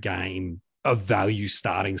 points per game, a value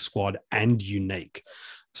starting squad, and unique.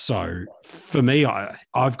 So for me,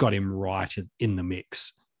 I've got him right in the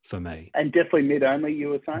mix for me. And definitely mid-only, you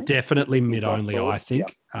were saying? Definitely mid-only, I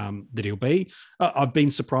think, that he'll be. I've been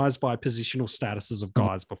surprised by positional statuses of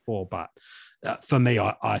guys before, but for me,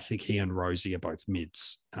 I think he and Rosie are both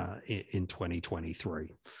mids in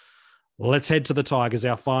 2023. Let's head to the Tigers,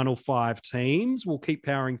 our final 5 teams. We'll keep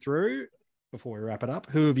powering through before we wrap it up.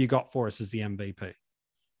 Who have you got for us as the MVP?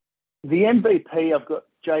 The MVP, I've got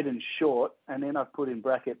Jaden Short, and then I've put in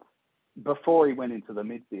brackets before he went into the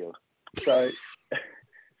midfield. So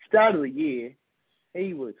start of the year,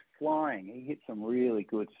 he was flying. He hit some really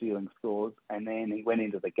good ceiling scores, and then he went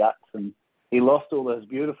into the guts and he lost all those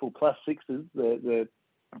beautiful +6s, the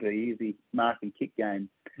easy mark and kick game.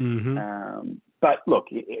 But look,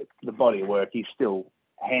 the body of work, he's still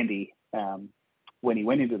handy when he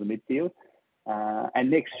went into the midfield. And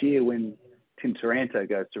next year when Tim Taranto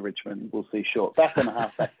goes to Richmond, we'll see Short back on the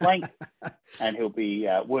half-back flank, and he'll be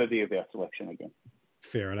worthy of our selection again.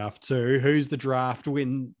 Fair enough too. Who's the draft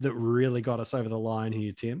win that really got us over the line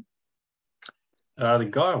here, Tim? The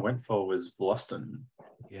guy I went for was Vlosten.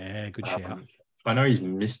 Yeah, good shout. I know he's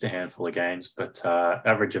missed a handful of games, but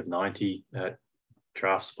average of 90 at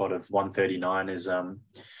draft spot of 139 is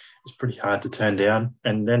pretty hard to turn down.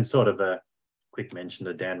 And then sort of a quick mention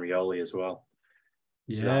to Dan Rioli as well.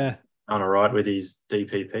 He's on all right with his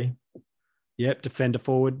DPP. Yep, defender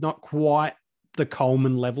forward. Not quite the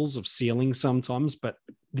Coleman levels of ceiling sometimes, but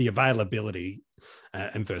the availability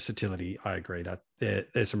and versatility, I agree that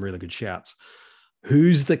there's some really good shouts.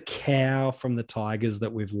 Who's the cow from the Tigers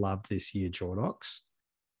that we've loved this year, Jordox?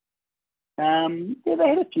 Yeah, they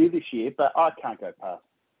had a few this year, but I can't go past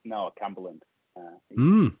Noah Cumberland.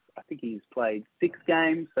 I think he's played 6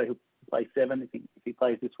 games, so he'll play 7 if he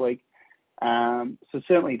plays this week. So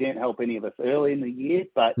certainly didn't help any of us early in the year,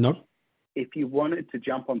 but if you wanted to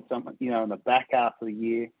jump on something, in the back half of the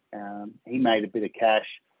year, he made a bit of cash,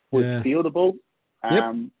 was fieldable.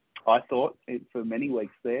 I thought for many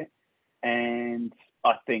weeks there. And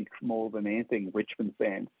I think more than anything, Richmond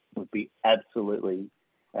fans would be absolutely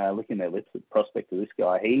licking their lips at the prospect of this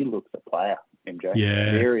guy. He looks a player, MJ.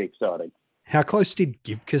 Yeah. Very exciting. How close did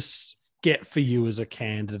Gibcus get for you as a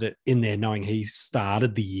candidate in there, knowing he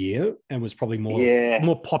started the year and was probably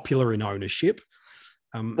more popular in ownership?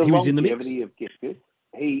 He was in the mix. The longevity of Gibcus,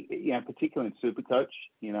 he, particularly in Supercoach,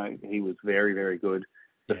 he was very, very good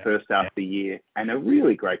the first half of the year. And a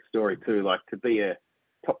really great story too, like to be a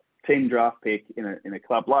top 10 draft pick in a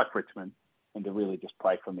club like Richmond and to really just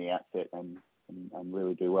play from the outset and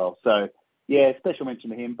really do well. So, special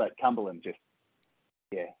mention to him, but Cumberland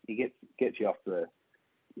he gets you off the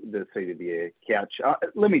seat of your couch.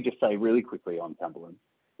 Let me just say really quickly on Cumberland,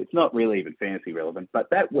 it's not really even fantasy relevant, but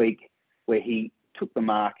that week where he took the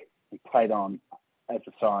mark, he played on as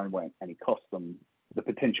the siren went, and he cost them the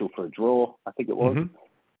potential for a draw, I think it was.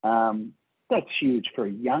 That's huge for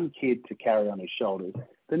a young kid to carry on his shoulders.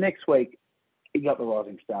 The next week, he got the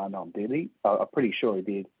Rising Star nom, did he? I'm pretty sure he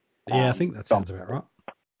did. Yeah, I think that sounds about right.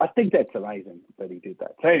 I think that's amazing that he did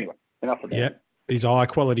that. So anyway, enough of that. Yeah, he's a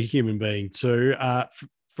high-quality human being too.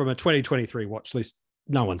 From a 2023 watch list,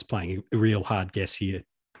 no one's playing a real hard guess here.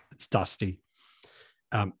 It's Dusty.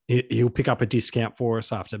 He'll pick up a discount for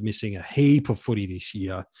us after missing a heap of footy this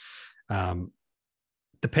year.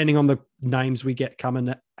 Depending on the names we get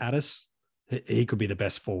coming at us, he could be the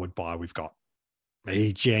best forward buy we've got.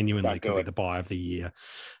 He genuinely could be the buy of the year.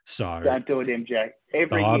 So don't do it, MJ.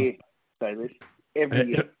 Every year, say this. Every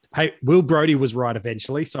year. Hey, Will Brodie was right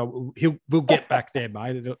eventually, so we'll get back there,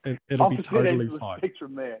 mate. It'll be totally fine.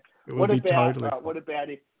 From there. What about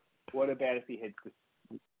if he heads to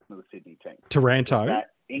the Sydney team? Taranto?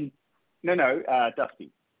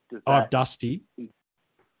 Dusty. Dusty.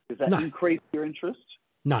 Does that increase your interest?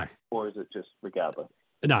 No. Or is it just regardless?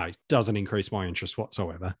 No, it doesn't increase my interest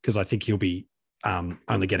whatsoever because I think he'll be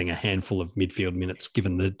only getting a handful of midfield minutes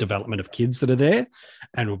given the development of kids that are there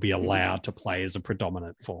and will be allowed to play as a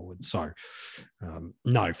predominant forward. So,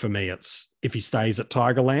 no, for me, it's if he stays at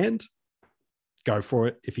Tigerland, go for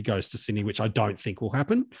it. If he goes to Sydney, which I don't think will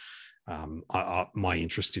happen, my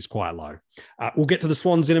interest is quite low. We'll get to the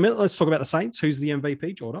Swans in a minute. Let's talk about the Saints. Who's the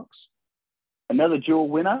MVP, Jordox? Another dual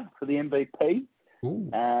winner for the MVP.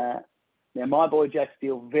 Now, my boy Jack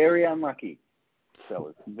Steele, very unlucky,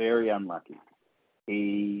 fellas, very unlucky.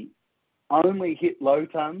 He only hit low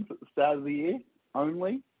tons at the start of the year,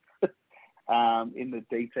 only, in the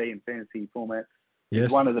DT and fantasy formats. Yes.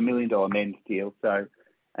 He's one of the $1 million men's deal. So,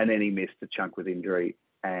 and then he missed a chunk with injury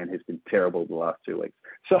and has been terrible the last 2 weeks.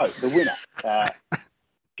 So, the winner,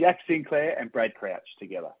 Jack Sinclair and Brad Crouch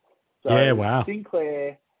together. So, wow.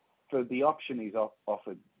 Sinclair, for the option he's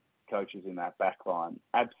offered coaches in that back line,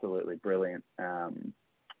 absolutely brilliant.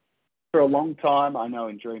 For a long time, I know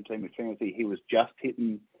in Dream Team with Fantasy, he was just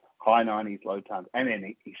hitting high 90s, low tons, and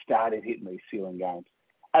then he started hitting these ceiling games.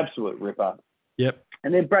 Absolute ripper. Yep.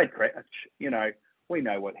 And then Brad Crouch, we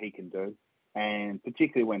know what he can do. And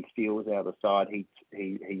particularly when Steele was out of the side,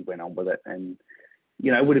 he went on with it. And,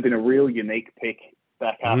 it would have been a real unique pick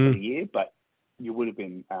back half of the year, but you would have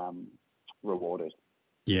been rewarded.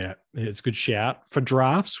 Yeah, it's a good shout. For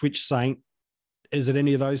drafts, which Saint, is it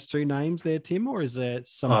any of those two names there, Tim, or is there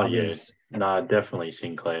some others? Yeah. No, definitely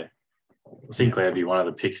Sinclair. Sinclair would be one of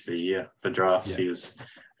the picks of the year for drafts. Yeah. He was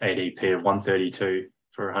ADP of 132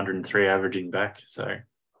 for 103 averaging back. So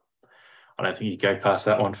I don't think you go past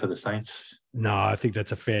that one for the Saints. No, I think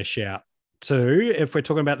that's a fair shout too. If we're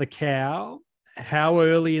talking about the cow, how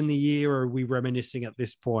early in the year are we reminiscing at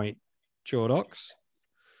this point, Jordox?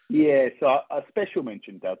 Yeah, so a special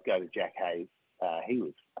mention does go to Jack Hayes. He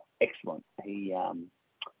was excellent. He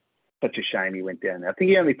such a shame he went down there. I think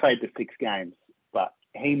he only played the 6 games, but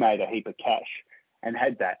he made a heap of cash and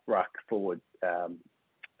had that ruck forward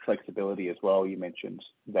flexibility as well. You mentioned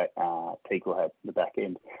that Teagle had the back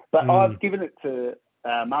end. But I've given it to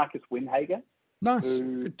Marcus Windhager,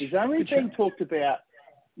 who is only being talked about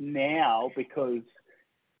now because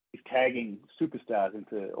he's tagging superstars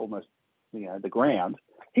into almost, the ground.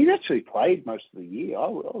 He's actually played most of the year. I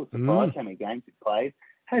was surprised how many games he played.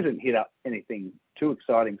 Hasn't hit up anything too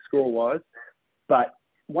exciting score-wise. But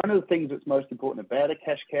one of the things that's most important about a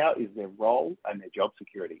cash cow is their role and their job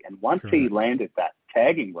security. And once he landed that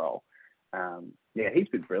tagging role, he's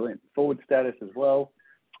been brilliant. Forward status as well.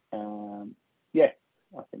 I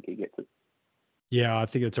think he gets it. Yeah, I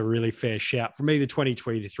think it's a really fair shout. For me, the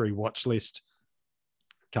 2023 watch list,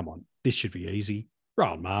 come on, this should be easy.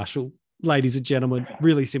 Rowan Marshall, ladies and gentlemen,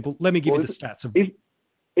 really simple. Let me give you the stats of...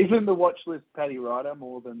 Isn't the watch list Paddy Ryder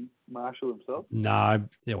more than Marshall himself? No.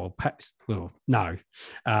 Yeah, no.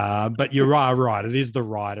 But you're right. It is the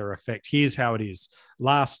Ryder effect. Here's how it is.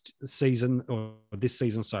 Last season, or this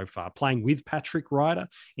season so far, playing with Patrick Ryder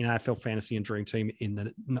in AFL Fantasy and Dream Team in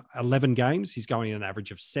the 11 games, he's going at an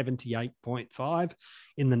average of 78.5.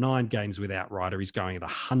 In the 9 games without Ryder, he's going at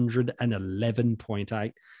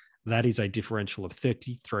 111.8. That is a differential of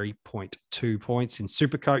 33.2 points. In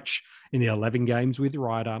Supercoach, in the 11 games with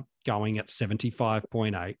Ryder, going at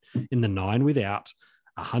 75.8. In the 9 without,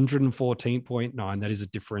 114.9. That is a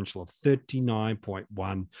differential of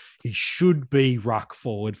 39.1. He should be ruck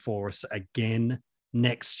forward for us again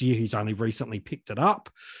next year. He's only recently picked it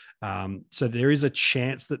up. So there is a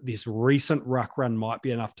chance that this recent ruck run might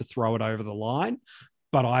be enough to throw it over the line,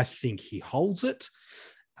 but I think he holds it.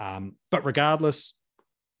 But regardless,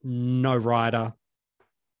 no Ryder,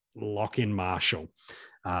 lock in Marshall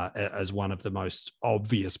as one of the most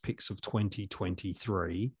obvious picks of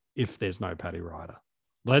 2023 if there's no Paddy Ryder.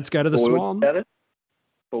 Let's go to the Swans.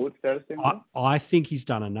 Forward status. I think he's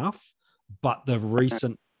done enough, but the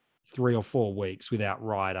recent 3 or 4 weeks without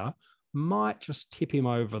Ryder might just tip him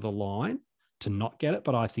over the line to not get it,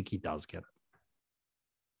 but I think he does get it.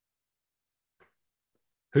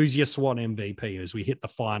 Who's your Swan MVP as we hit the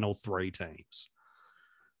final 3 teams?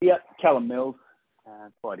 Yep, Callum Mills,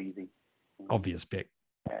 quite easy. Obvious pick.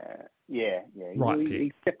 Right pick.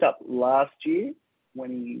 He stepped up last year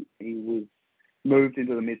when he was moved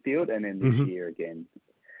into the midfield, and then this year again.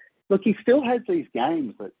 Look, he still has these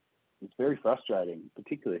games that it's very frustrating,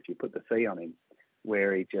 particularly if you put the C on him,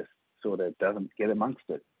 where he just sort of doesn't get amongst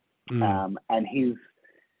it. And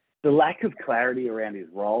the lack of clarity around his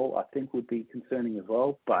role, I think, would be concerning as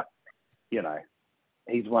well. But,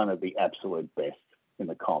 he's one of the absolute best in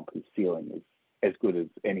the comp. His ceiling is as good as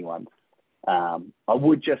anyone's. I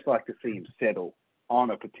would just like to see him settle on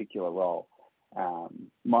a particular role.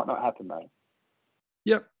 Might not happen though.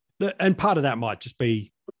 Yep. And part of that might just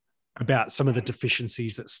be about some of the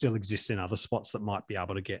deficiencies that still exist in other spots that might be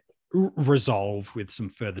able to get resolved with some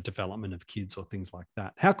further development of kids or things like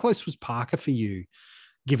that. How close was Parker for you,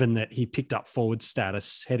 given that he picked up forward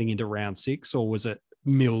status heading into round 6, or was it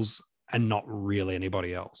Mills and not really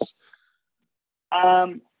anybody else?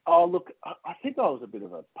 Look, I think I was a bit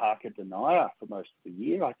of a Parker denier for most of the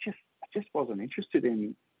year. I just wasn't interested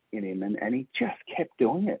in him, and he just kept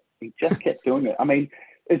doing it. I mean,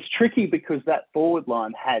 it's tricky because that forward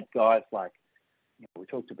line had guys like, we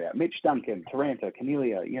talked about Mitch Duncan, Taranto,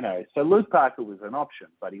 Cornelia, so Luke Parker was an option,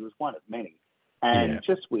 but he was one of many. And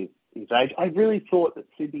just with his age, I really thought that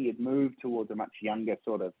Sydney had moved towards a much younger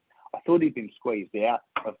sort of, I thought he'd been squeezed out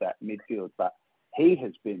of that midfield, but he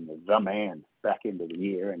has been the man back into the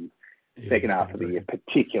year and second half of the year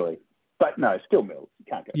particularly. But no, still Mills. You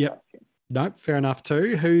can't go past him. No, fair enough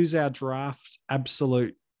too. Who's our draft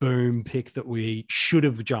absolute boom pick that we should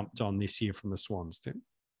have jumped on this year from the Swans, Tim?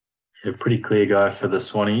 A pretty clear guy for the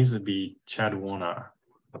Swannies would be Chad Warner.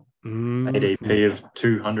 ADP of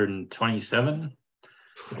 227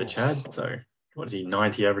 for the Chad. So what is he,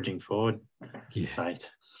 90 averaging forward? Yeah. Mate.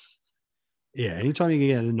 Yeah, anytime you can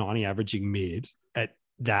get a 90 averaging mid at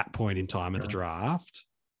that point in time of the draft,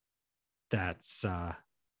 that's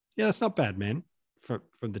not bad, man. From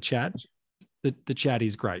the Chad. The Chad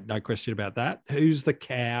is great, no question about that. Who's the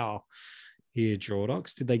cow here,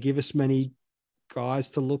 Jordox? Did they give us many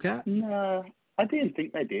guys to look at? No, I didn't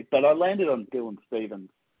think they did, but I landed on Dylan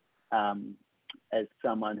Stephens as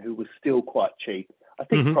someone who was still quite cheap. I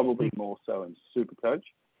think probably more so in Supercoach.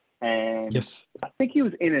 And I think he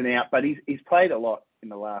was in and out, but he's played a lot in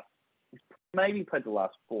the last, maybe played the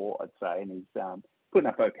last 4, I'd say, and he's putting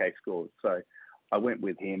up okay scores. So I went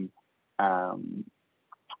with him. I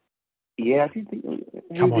didn't think.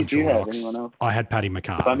 Come on, Jordox. Anyone else? I had Paddy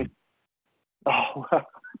McCartan.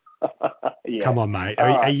 Yeah. Come on,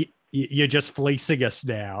 mate. You're just fleecing us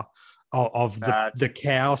now of the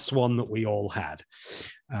cow swan that we all had.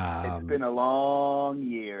 It's been a long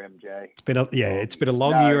year, MJ. It's been a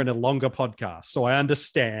long year and a longer podcast. So I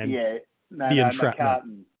understand the entrapment.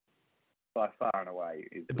 McCartan, by far and away,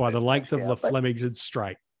 is by the length of the Flemington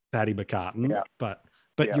Straight, Paddy McCartan. Yeah.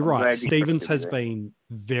 But you're right. Stevens has been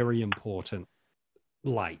very important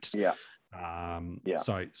late. Yeah.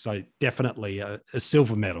 So definitely a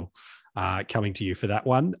silver medal coming to you for that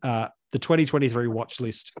one. The 2023 watch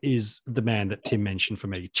list is the man that Tim mentioned for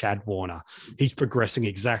me, Chad Warner. He's progressing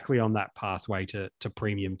exactly on that pathway to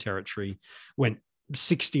premium territory. Went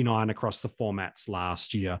 69 across the formats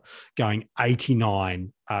last year, going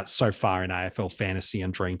 89 so far in AFL Fantasy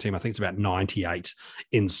and Dream Team. I think it's about 98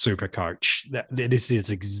 in Supercoach. This is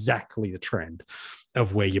exactly the trend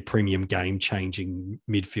of where your premium game-changing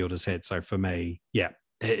midfielders head. So for me,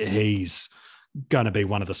 he's going to be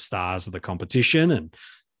one of the stars of the competition. And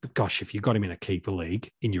gosh, if you got him in a keeper league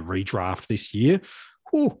in your redraft this year,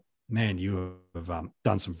 man, you have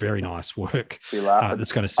done some very nice work.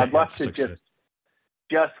 That's going to set you up for success.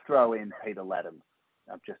 Just throw in Peter Laddams.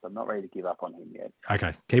 I'm not ready to give up on him yet.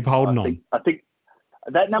 Okay, keep holding on. I think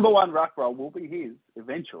that number one ruck role will be his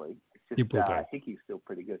eventually. It's just, I think he's still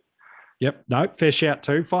pretty good. Yep. No, fair shout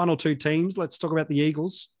too. Final two teams. Let's talk about the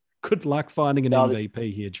Eagles. Good luck finding an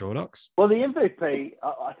MVP here, Jordox. Well, the MVP,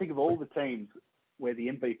 I think of all the teams where the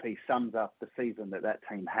MVP sums up the season that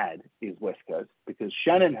team had is West Coast, because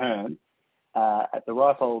Shannon Hearn, at the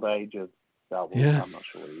ripe old age of, I'm not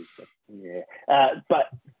sure what he is, but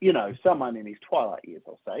someone in his twilight years,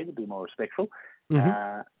 I'll say, to be more respectful.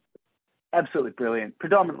 Absolutely brilliant,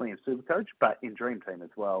 predominantly in Supercoach, but in Dream Team as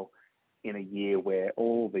well, in a year where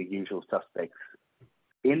all the usual suspects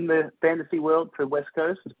in the fantasy world for West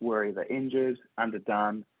Coast were either injured,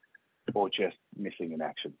 underdone, or just missing in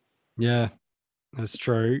action. Yeah, that's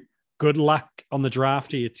true. Good luck on the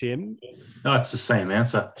draft here, Tim. No, it's the same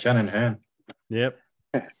answer. Shannon Hearn. Yep.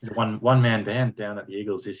 He's a one-man band down at the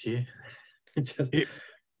Eagles this year. Just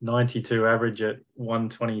 92 average at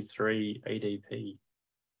 123 ADP.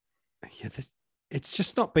 Yeah, it's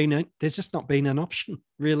just not been there's just not been an option,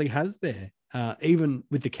 really, has there? Even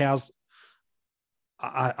with the Cows,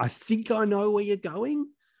 I think I know where you're going,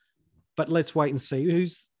 but let's wait and see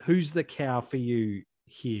who's the cow for you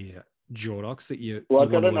here, Jordox, that you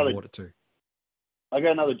want to award it to. I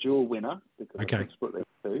got another dual winner because I can split these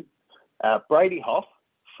two. Brady Hoff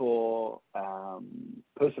for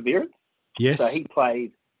Perseverance. Yes. So he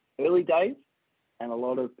played early days, and a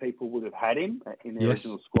lot of people would have had him in the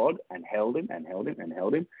original squad and held him. And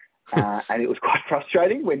it was quite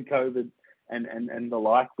frustrating when COVID and the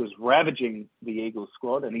like was ravaging the Eagles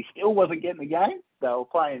squad, and he still wasn't getting the game. They were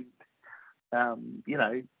playing,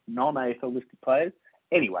 non-AFL listed players.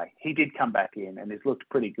 Anyway, he did come back in and has looked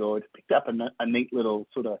pretty good. Picked up a neat little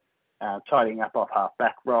sort of tidying up off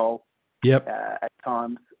half-back role. Yep. At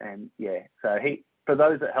times, and so for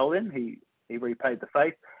those that held him, he repaid the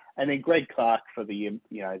faith. And then Greg Clark for the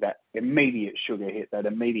that immediate sugar hit, that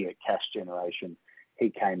immediate cash generation.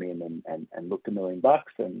 He came in and looked $1 million,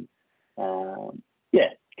 and a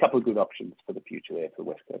couple of good options for the future there for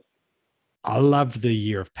West Coast. I love the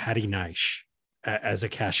year of Paddy Nash as a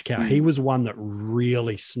cash cow. He was one that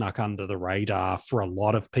really snuck under the radar for a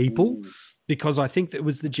lot of people because I think that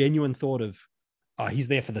was the genuine thought of, he's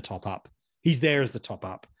there for the top up. He's there as the top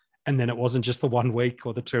up. And then it wasn't just the 1 week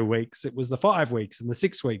or the 2 weeks. It was the 5 weeks and the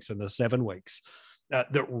 6 weeks and the 7 weeks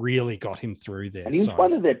that really got him through there. And he was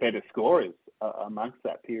one of their better scorers amongst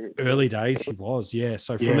that period. Early days he was, yeah.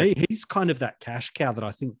 So for me, he's kind of that cash cow that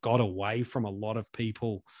I think got away from a lot of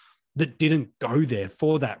people that didn't go there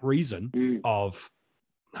for that reason of,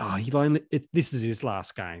 this is his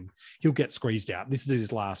last game. He'll get squeezed out. This is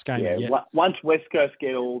his last game. Yeah. Once West Coast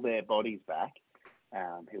get all their bodies back,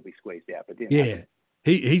 he'll be squeezed out. But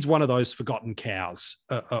he's one of those forgotten cows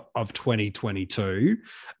of 2022,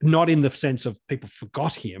 not in the sense of people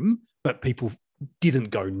forgot him, but people didn't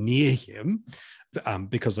go near him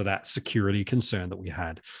because of that security concern that we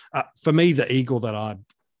had. For me, the Eagle that I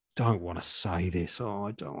don't want to say this.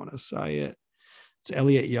 I don't want to say it. It's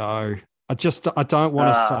Elliot Yeo. I don't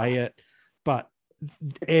want to say it, but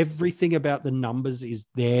everything about the numbers is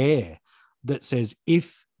there that says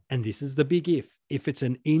and this is the big if it's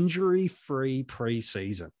an injury-free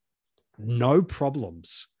preseason, no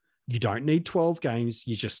problems. You don't need 12 games.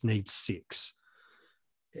 You just need 6.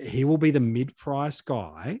 He will be the mid-price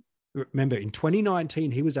guy. Remember, in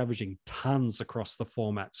 2019, he was averaging tons across the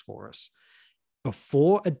formats for us.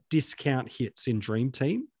 Before a discount hits in Dream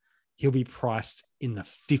Team, he'll be priced in the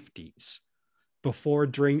 50s. before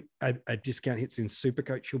a discount hits in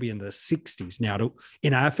Supercoach, he'll be in the 60s. Now,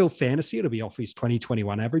 in AFL Fantasy, it'll be off his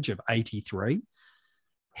 2021 average of 83.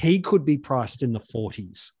 He could be priced in the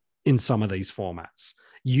 40s in some of these formats.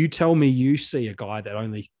 You tell me you see a guy that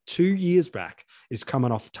only 2 years back is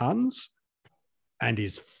coming off tons and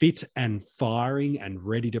is fit and firing and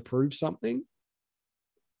ready to prove something.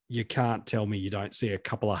 You can't tell me you don't see a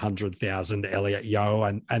couple of 100,000 Elliot Yeo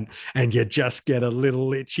and you just get a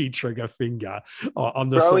little itchy trigger finger on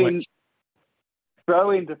the selection.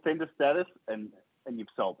 Throw in defender status and you've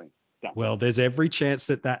sold me. Done. Well, there's every chance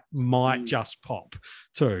that might just pop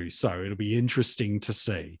too. So it'll be interesting to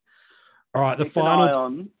see. All right, the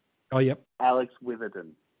final. Oh, yep. Alex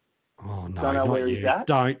Witherden. Oh no, don't know where he's at.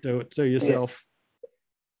 Don't do it to yourself.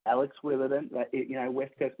 Yeah. Alex Witherden.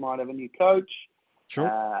 West Coast might have a new coach. Sure.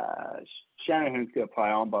 Shanahan's going to play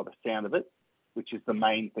on by the sound of it, which is the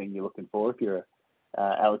main thing you're looking for if you're a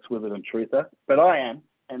Alex Witherden truther. But I am,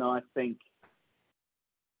 and I think,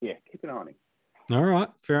 keep an eye on him. All right,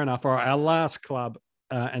 fair enough. All right, our last club,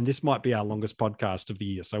 and this might be our longest podcast of the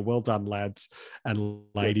year. So well done, lads and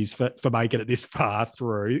ladies, for making it this far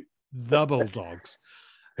through. The Bulldogs.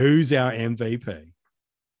 Who's our MVP?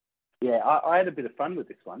 Yeah, I had a bit of fun with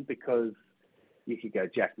this one because you could go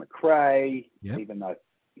Jack McRae, even though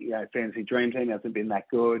Fantasy Dream Team hasn't been that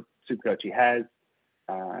good. Supercoach he has.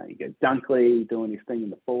 You go Dunkley doing his thing in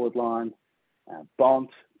the forward line. Bont.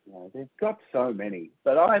 They've got so many,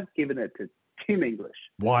 but I've given it to Tim English.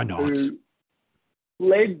 Why not? Who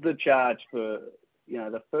led the charge for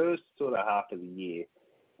the first sort of half of the year.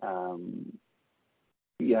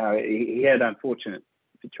 He had an unfortunate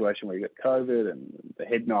situation where he got COVID and the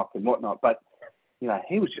head knock and whatnot, but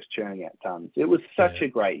he was just churning out tons. It was such a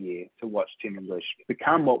great year to watch Tim English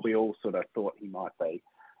become what we all sort of thought he might be.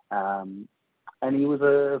 And he was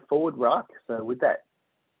a forward ruck. So with that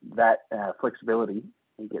flexibility,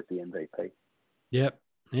 he gets the MVP. Yep.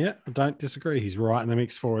 Yeah, I don't disagree. He's right in the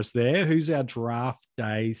mix for us there. Who's our draft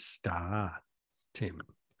day star, Tim?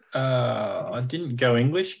 I didn't go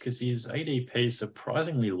English because his ADP is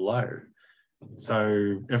surprisingly low.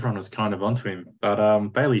 So everyone was kind of onto him.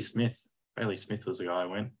 But Bailey Smith was the guy I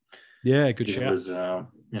went. Yeah, good shout. It was,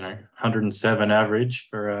 107 average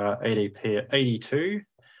for ADP at 82.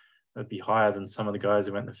 That'd be higher than some of the guys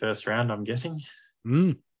who went in the first round, I'm guessing.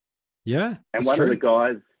 Yeah. And one of the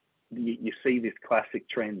guys, you see this classic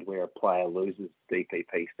trend where a player loses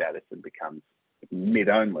DPP status and becomes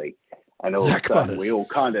mid-only. And all of a sudden, we all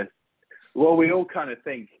kind of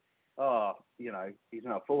think, he's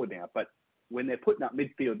not forward now. But when they're putting up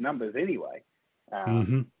midfield numbers anyway,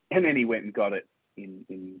 and then he went and got it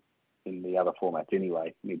in the other formats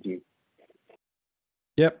anyway, mid-year.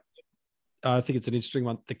 Yep. I think it's an interesting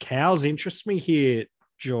one. The cows interest me here,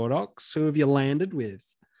 Jordox. Who have you landed with?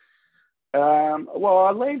 I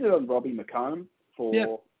landed on Robbie McComb for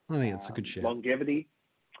I think it's a good shout. Longevity.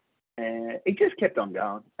 And he just kept on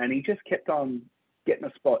going, and he just kept on getting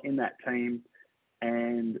a spot in that team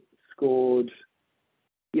and scored,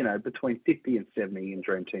 between 50 and 70 in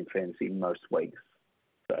Dream Team Fantasy most weeks.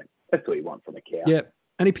 So that's what you want from a cow. Yeah,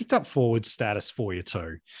 and he picked up forward status for you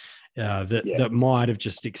too. That might have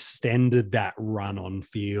just extended that run on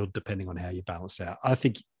field, depending on how you balance out. I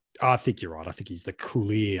think you're right. I think he's the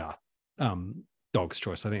clear dog's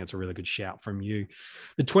choice. I think it's a really good shout from you.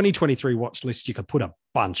 The 2023 watch list, you could put a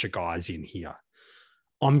bunch of guys in here.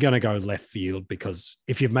 I'm going to go left field because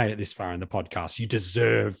if you've made it this far in the podcast, you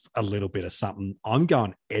deserve a little bit of something. I'm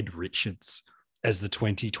going Ed Richards as the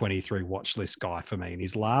 2023 watch list guy for me. In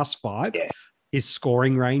his last 5, his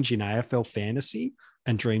scoring range in AFL Fantasy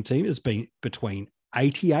and Dream Team has been between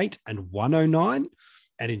 88 and 109.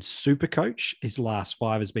 And in Supercoach, his last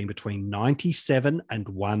 5 has been between 97 and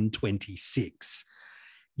 126.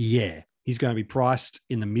 Yeah, he's going to be priced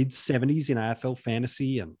in the mid-70s in AFL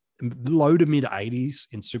Fantasy and low to mid-80s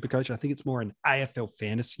in Supercoach. I think it's more an AFL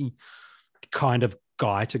Fantasy kind of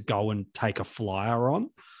guy to go and take a flyer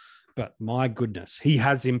on. But my goodness, he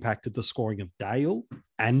has impacted the scoring of Dale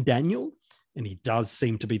and Daniel, and he does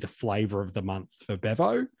seem to be the flavour of the month for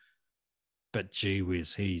Bevo. But gee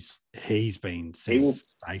whiz, he's been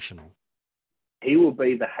sensational. He will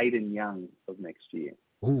be the Hayden Young of next year.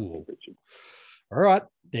 Ooh. All right,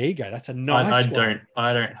 there you go. That's a nice one.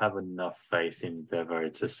 I don't have enough faith in Bevo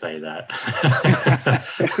to say that.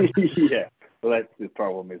 Yeah, well, that's the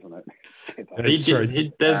problem, isn't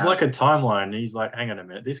it? There's like a timeline. He's like, hang on a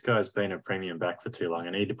minute, this guy's been a premium back for too long.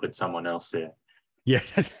 I need to put someone else there. Yeah.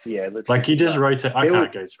 Like you just rotate. I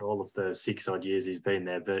can't go through all of the 6 odd years he's been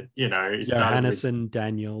there, but Johannesson,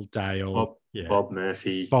 Daniel, Dale, Bob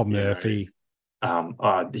Murphy. Murphy.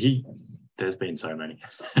 There's been so many.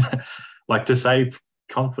 like to say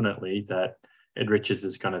confidently that Ed Richards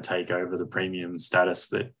is going to take over the premium status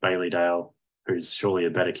that Bailey Dale, who's surely a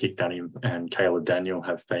better kick than him, and Caleb Daniel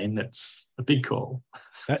have been. It's a big call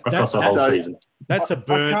across the whole season. That's a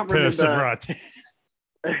bird person right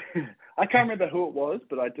there. I can't remember who it was,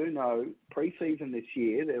 but I do know pre-season this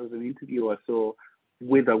year, there was an interview I saw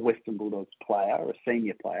with a Western Bulldogs player, a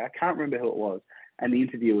senior player. I can't remember who it was. And the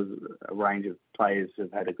interview was a range of players who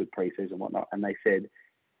have had a good pre-season and whatnot. And they said,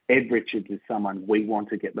 Ed Richards is someone we want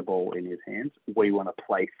to get the ball in his hands. We want to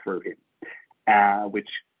play through him, which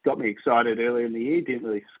got me excited earlier in the year. Didn't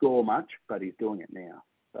really score much, but he's doing it now.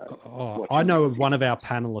 So I know one of our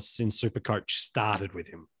panelists in Supercoach started with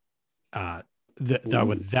him. They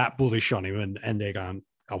were that bullish on him, and they're going,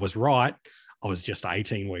 I was right. I was just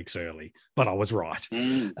 18 weeks early, but I was right.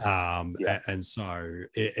 And so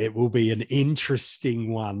it will be an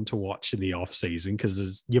interesting one to watch in the off season, because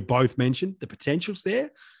as you both mentioned, the potential's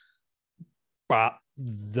there, but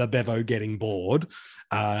the Bevo getting bored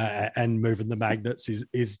and moving the magnets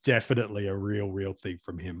is definitely a real thing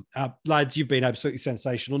from him. Lads, you've been absolutely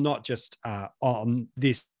sensational, not just on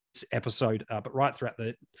this episode, but right throughout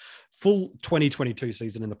the full 2022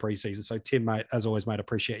 season in the preseason. So Tim, mate, as always, mate,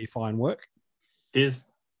 appreciate your fine work. Cheers.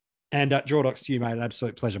 And Jordox, to you, mate,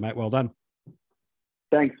 absolute pleasure, mate. Well done.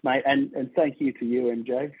 Thanks, mate, and thank you to you,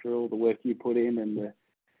 MJ, for all the work you put in and the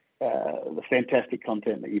fantastic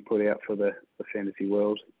content that you put out for the fantasy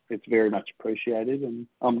world. It's very much appreciated, and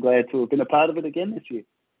I'm glad to have been a part of it again this year.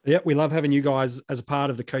 Yeah, we love having you guys as a part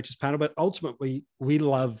of the coaches panel, but ultimately we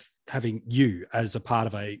love having you as a part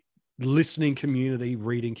of a listening community,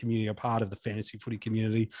 reading community, a part of the fantasy footy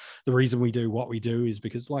community. The reason we do what we do is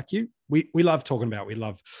because, like you, we love talking about, we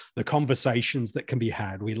love the conversations that can be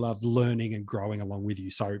had. We love learning and growing along with you.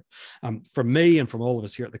 So from me and from all of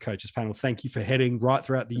us here at the Coaches Panel, thank you for heading right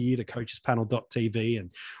throughout the year to coachespanel.tv and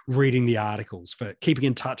reading the articles, for keeping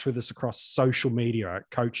in touch with us across social media at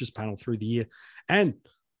Coaches Panel through the year, and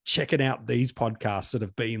checking out these podcasts that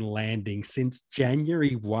have been landing since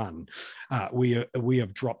January 1. We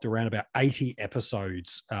have dropped around about 80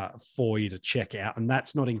 episodes for you to check out. And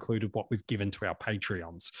that's not included what we've given to our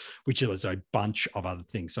Patreons, which is a bunch of other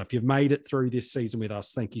things. So if you've made it through this season with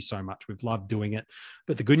us, thank you so much. We've loved doing it.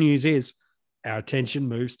 But the good news is our attention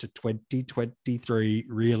moves to 2023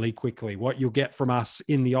 really quickly. What you'll get from us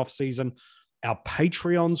in the off season, our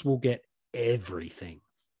Patreons will get everything,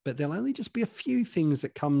 but there'll only just be a few things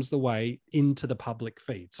that comes the way into the public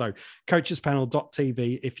feed. So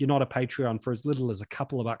coachespanel.tv, if you're not a Patreon, for as little as a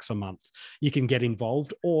couple of bucks a month, you can get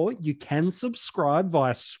involved, or you can subscribe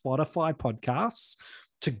via Spotify podcasts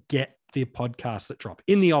to get the podcasts that drop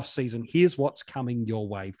in the off season. Here's what's coming your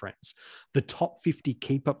way, friends. The top 50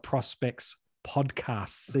 keeper prospects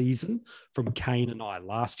podcast season from Kane and I.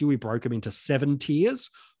 Last year, we broke them into 7 tiers.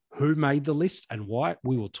 Who made the list and why?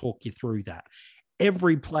 We will talk you through that.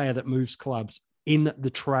 Every player that moves clubs in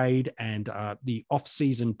the trade and the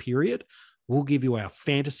off-season period, we'll give you our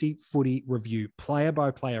fantasy footy review,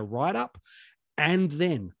 player-by-player write-up, and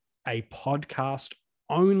then a podcast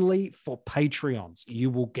only for Patreons.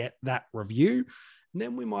 You will get that review. And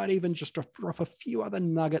then we might even just drop a few other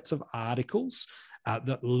nuggets of articles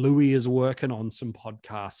that Louis is working on, some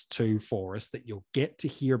podcasts too for us that you'll get to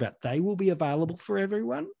hear about. They will be available for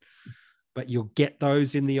everyone, but you'll get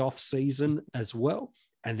those in the off season as well.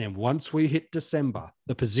 And then once we hit December,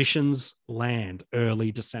 the positions land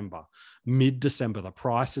early December, mid-December, the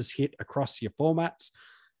prices hit across your formats.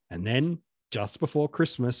 And then just before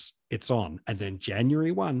Christmas, it's on. And then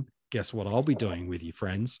January 1, guess what I'll be doing with you,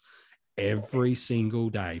 friends? Every single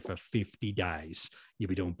day for 50 days, you'll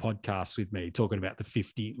be doing podcasts with me, talking about the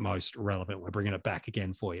 50 most relevant. We're bringing it back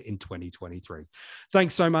again for you in 2023.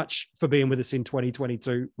 Thanks so much for being with us in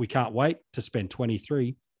 2022. We can't wait to spend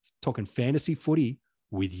 23 talking fantasy footy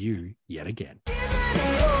with you yet again.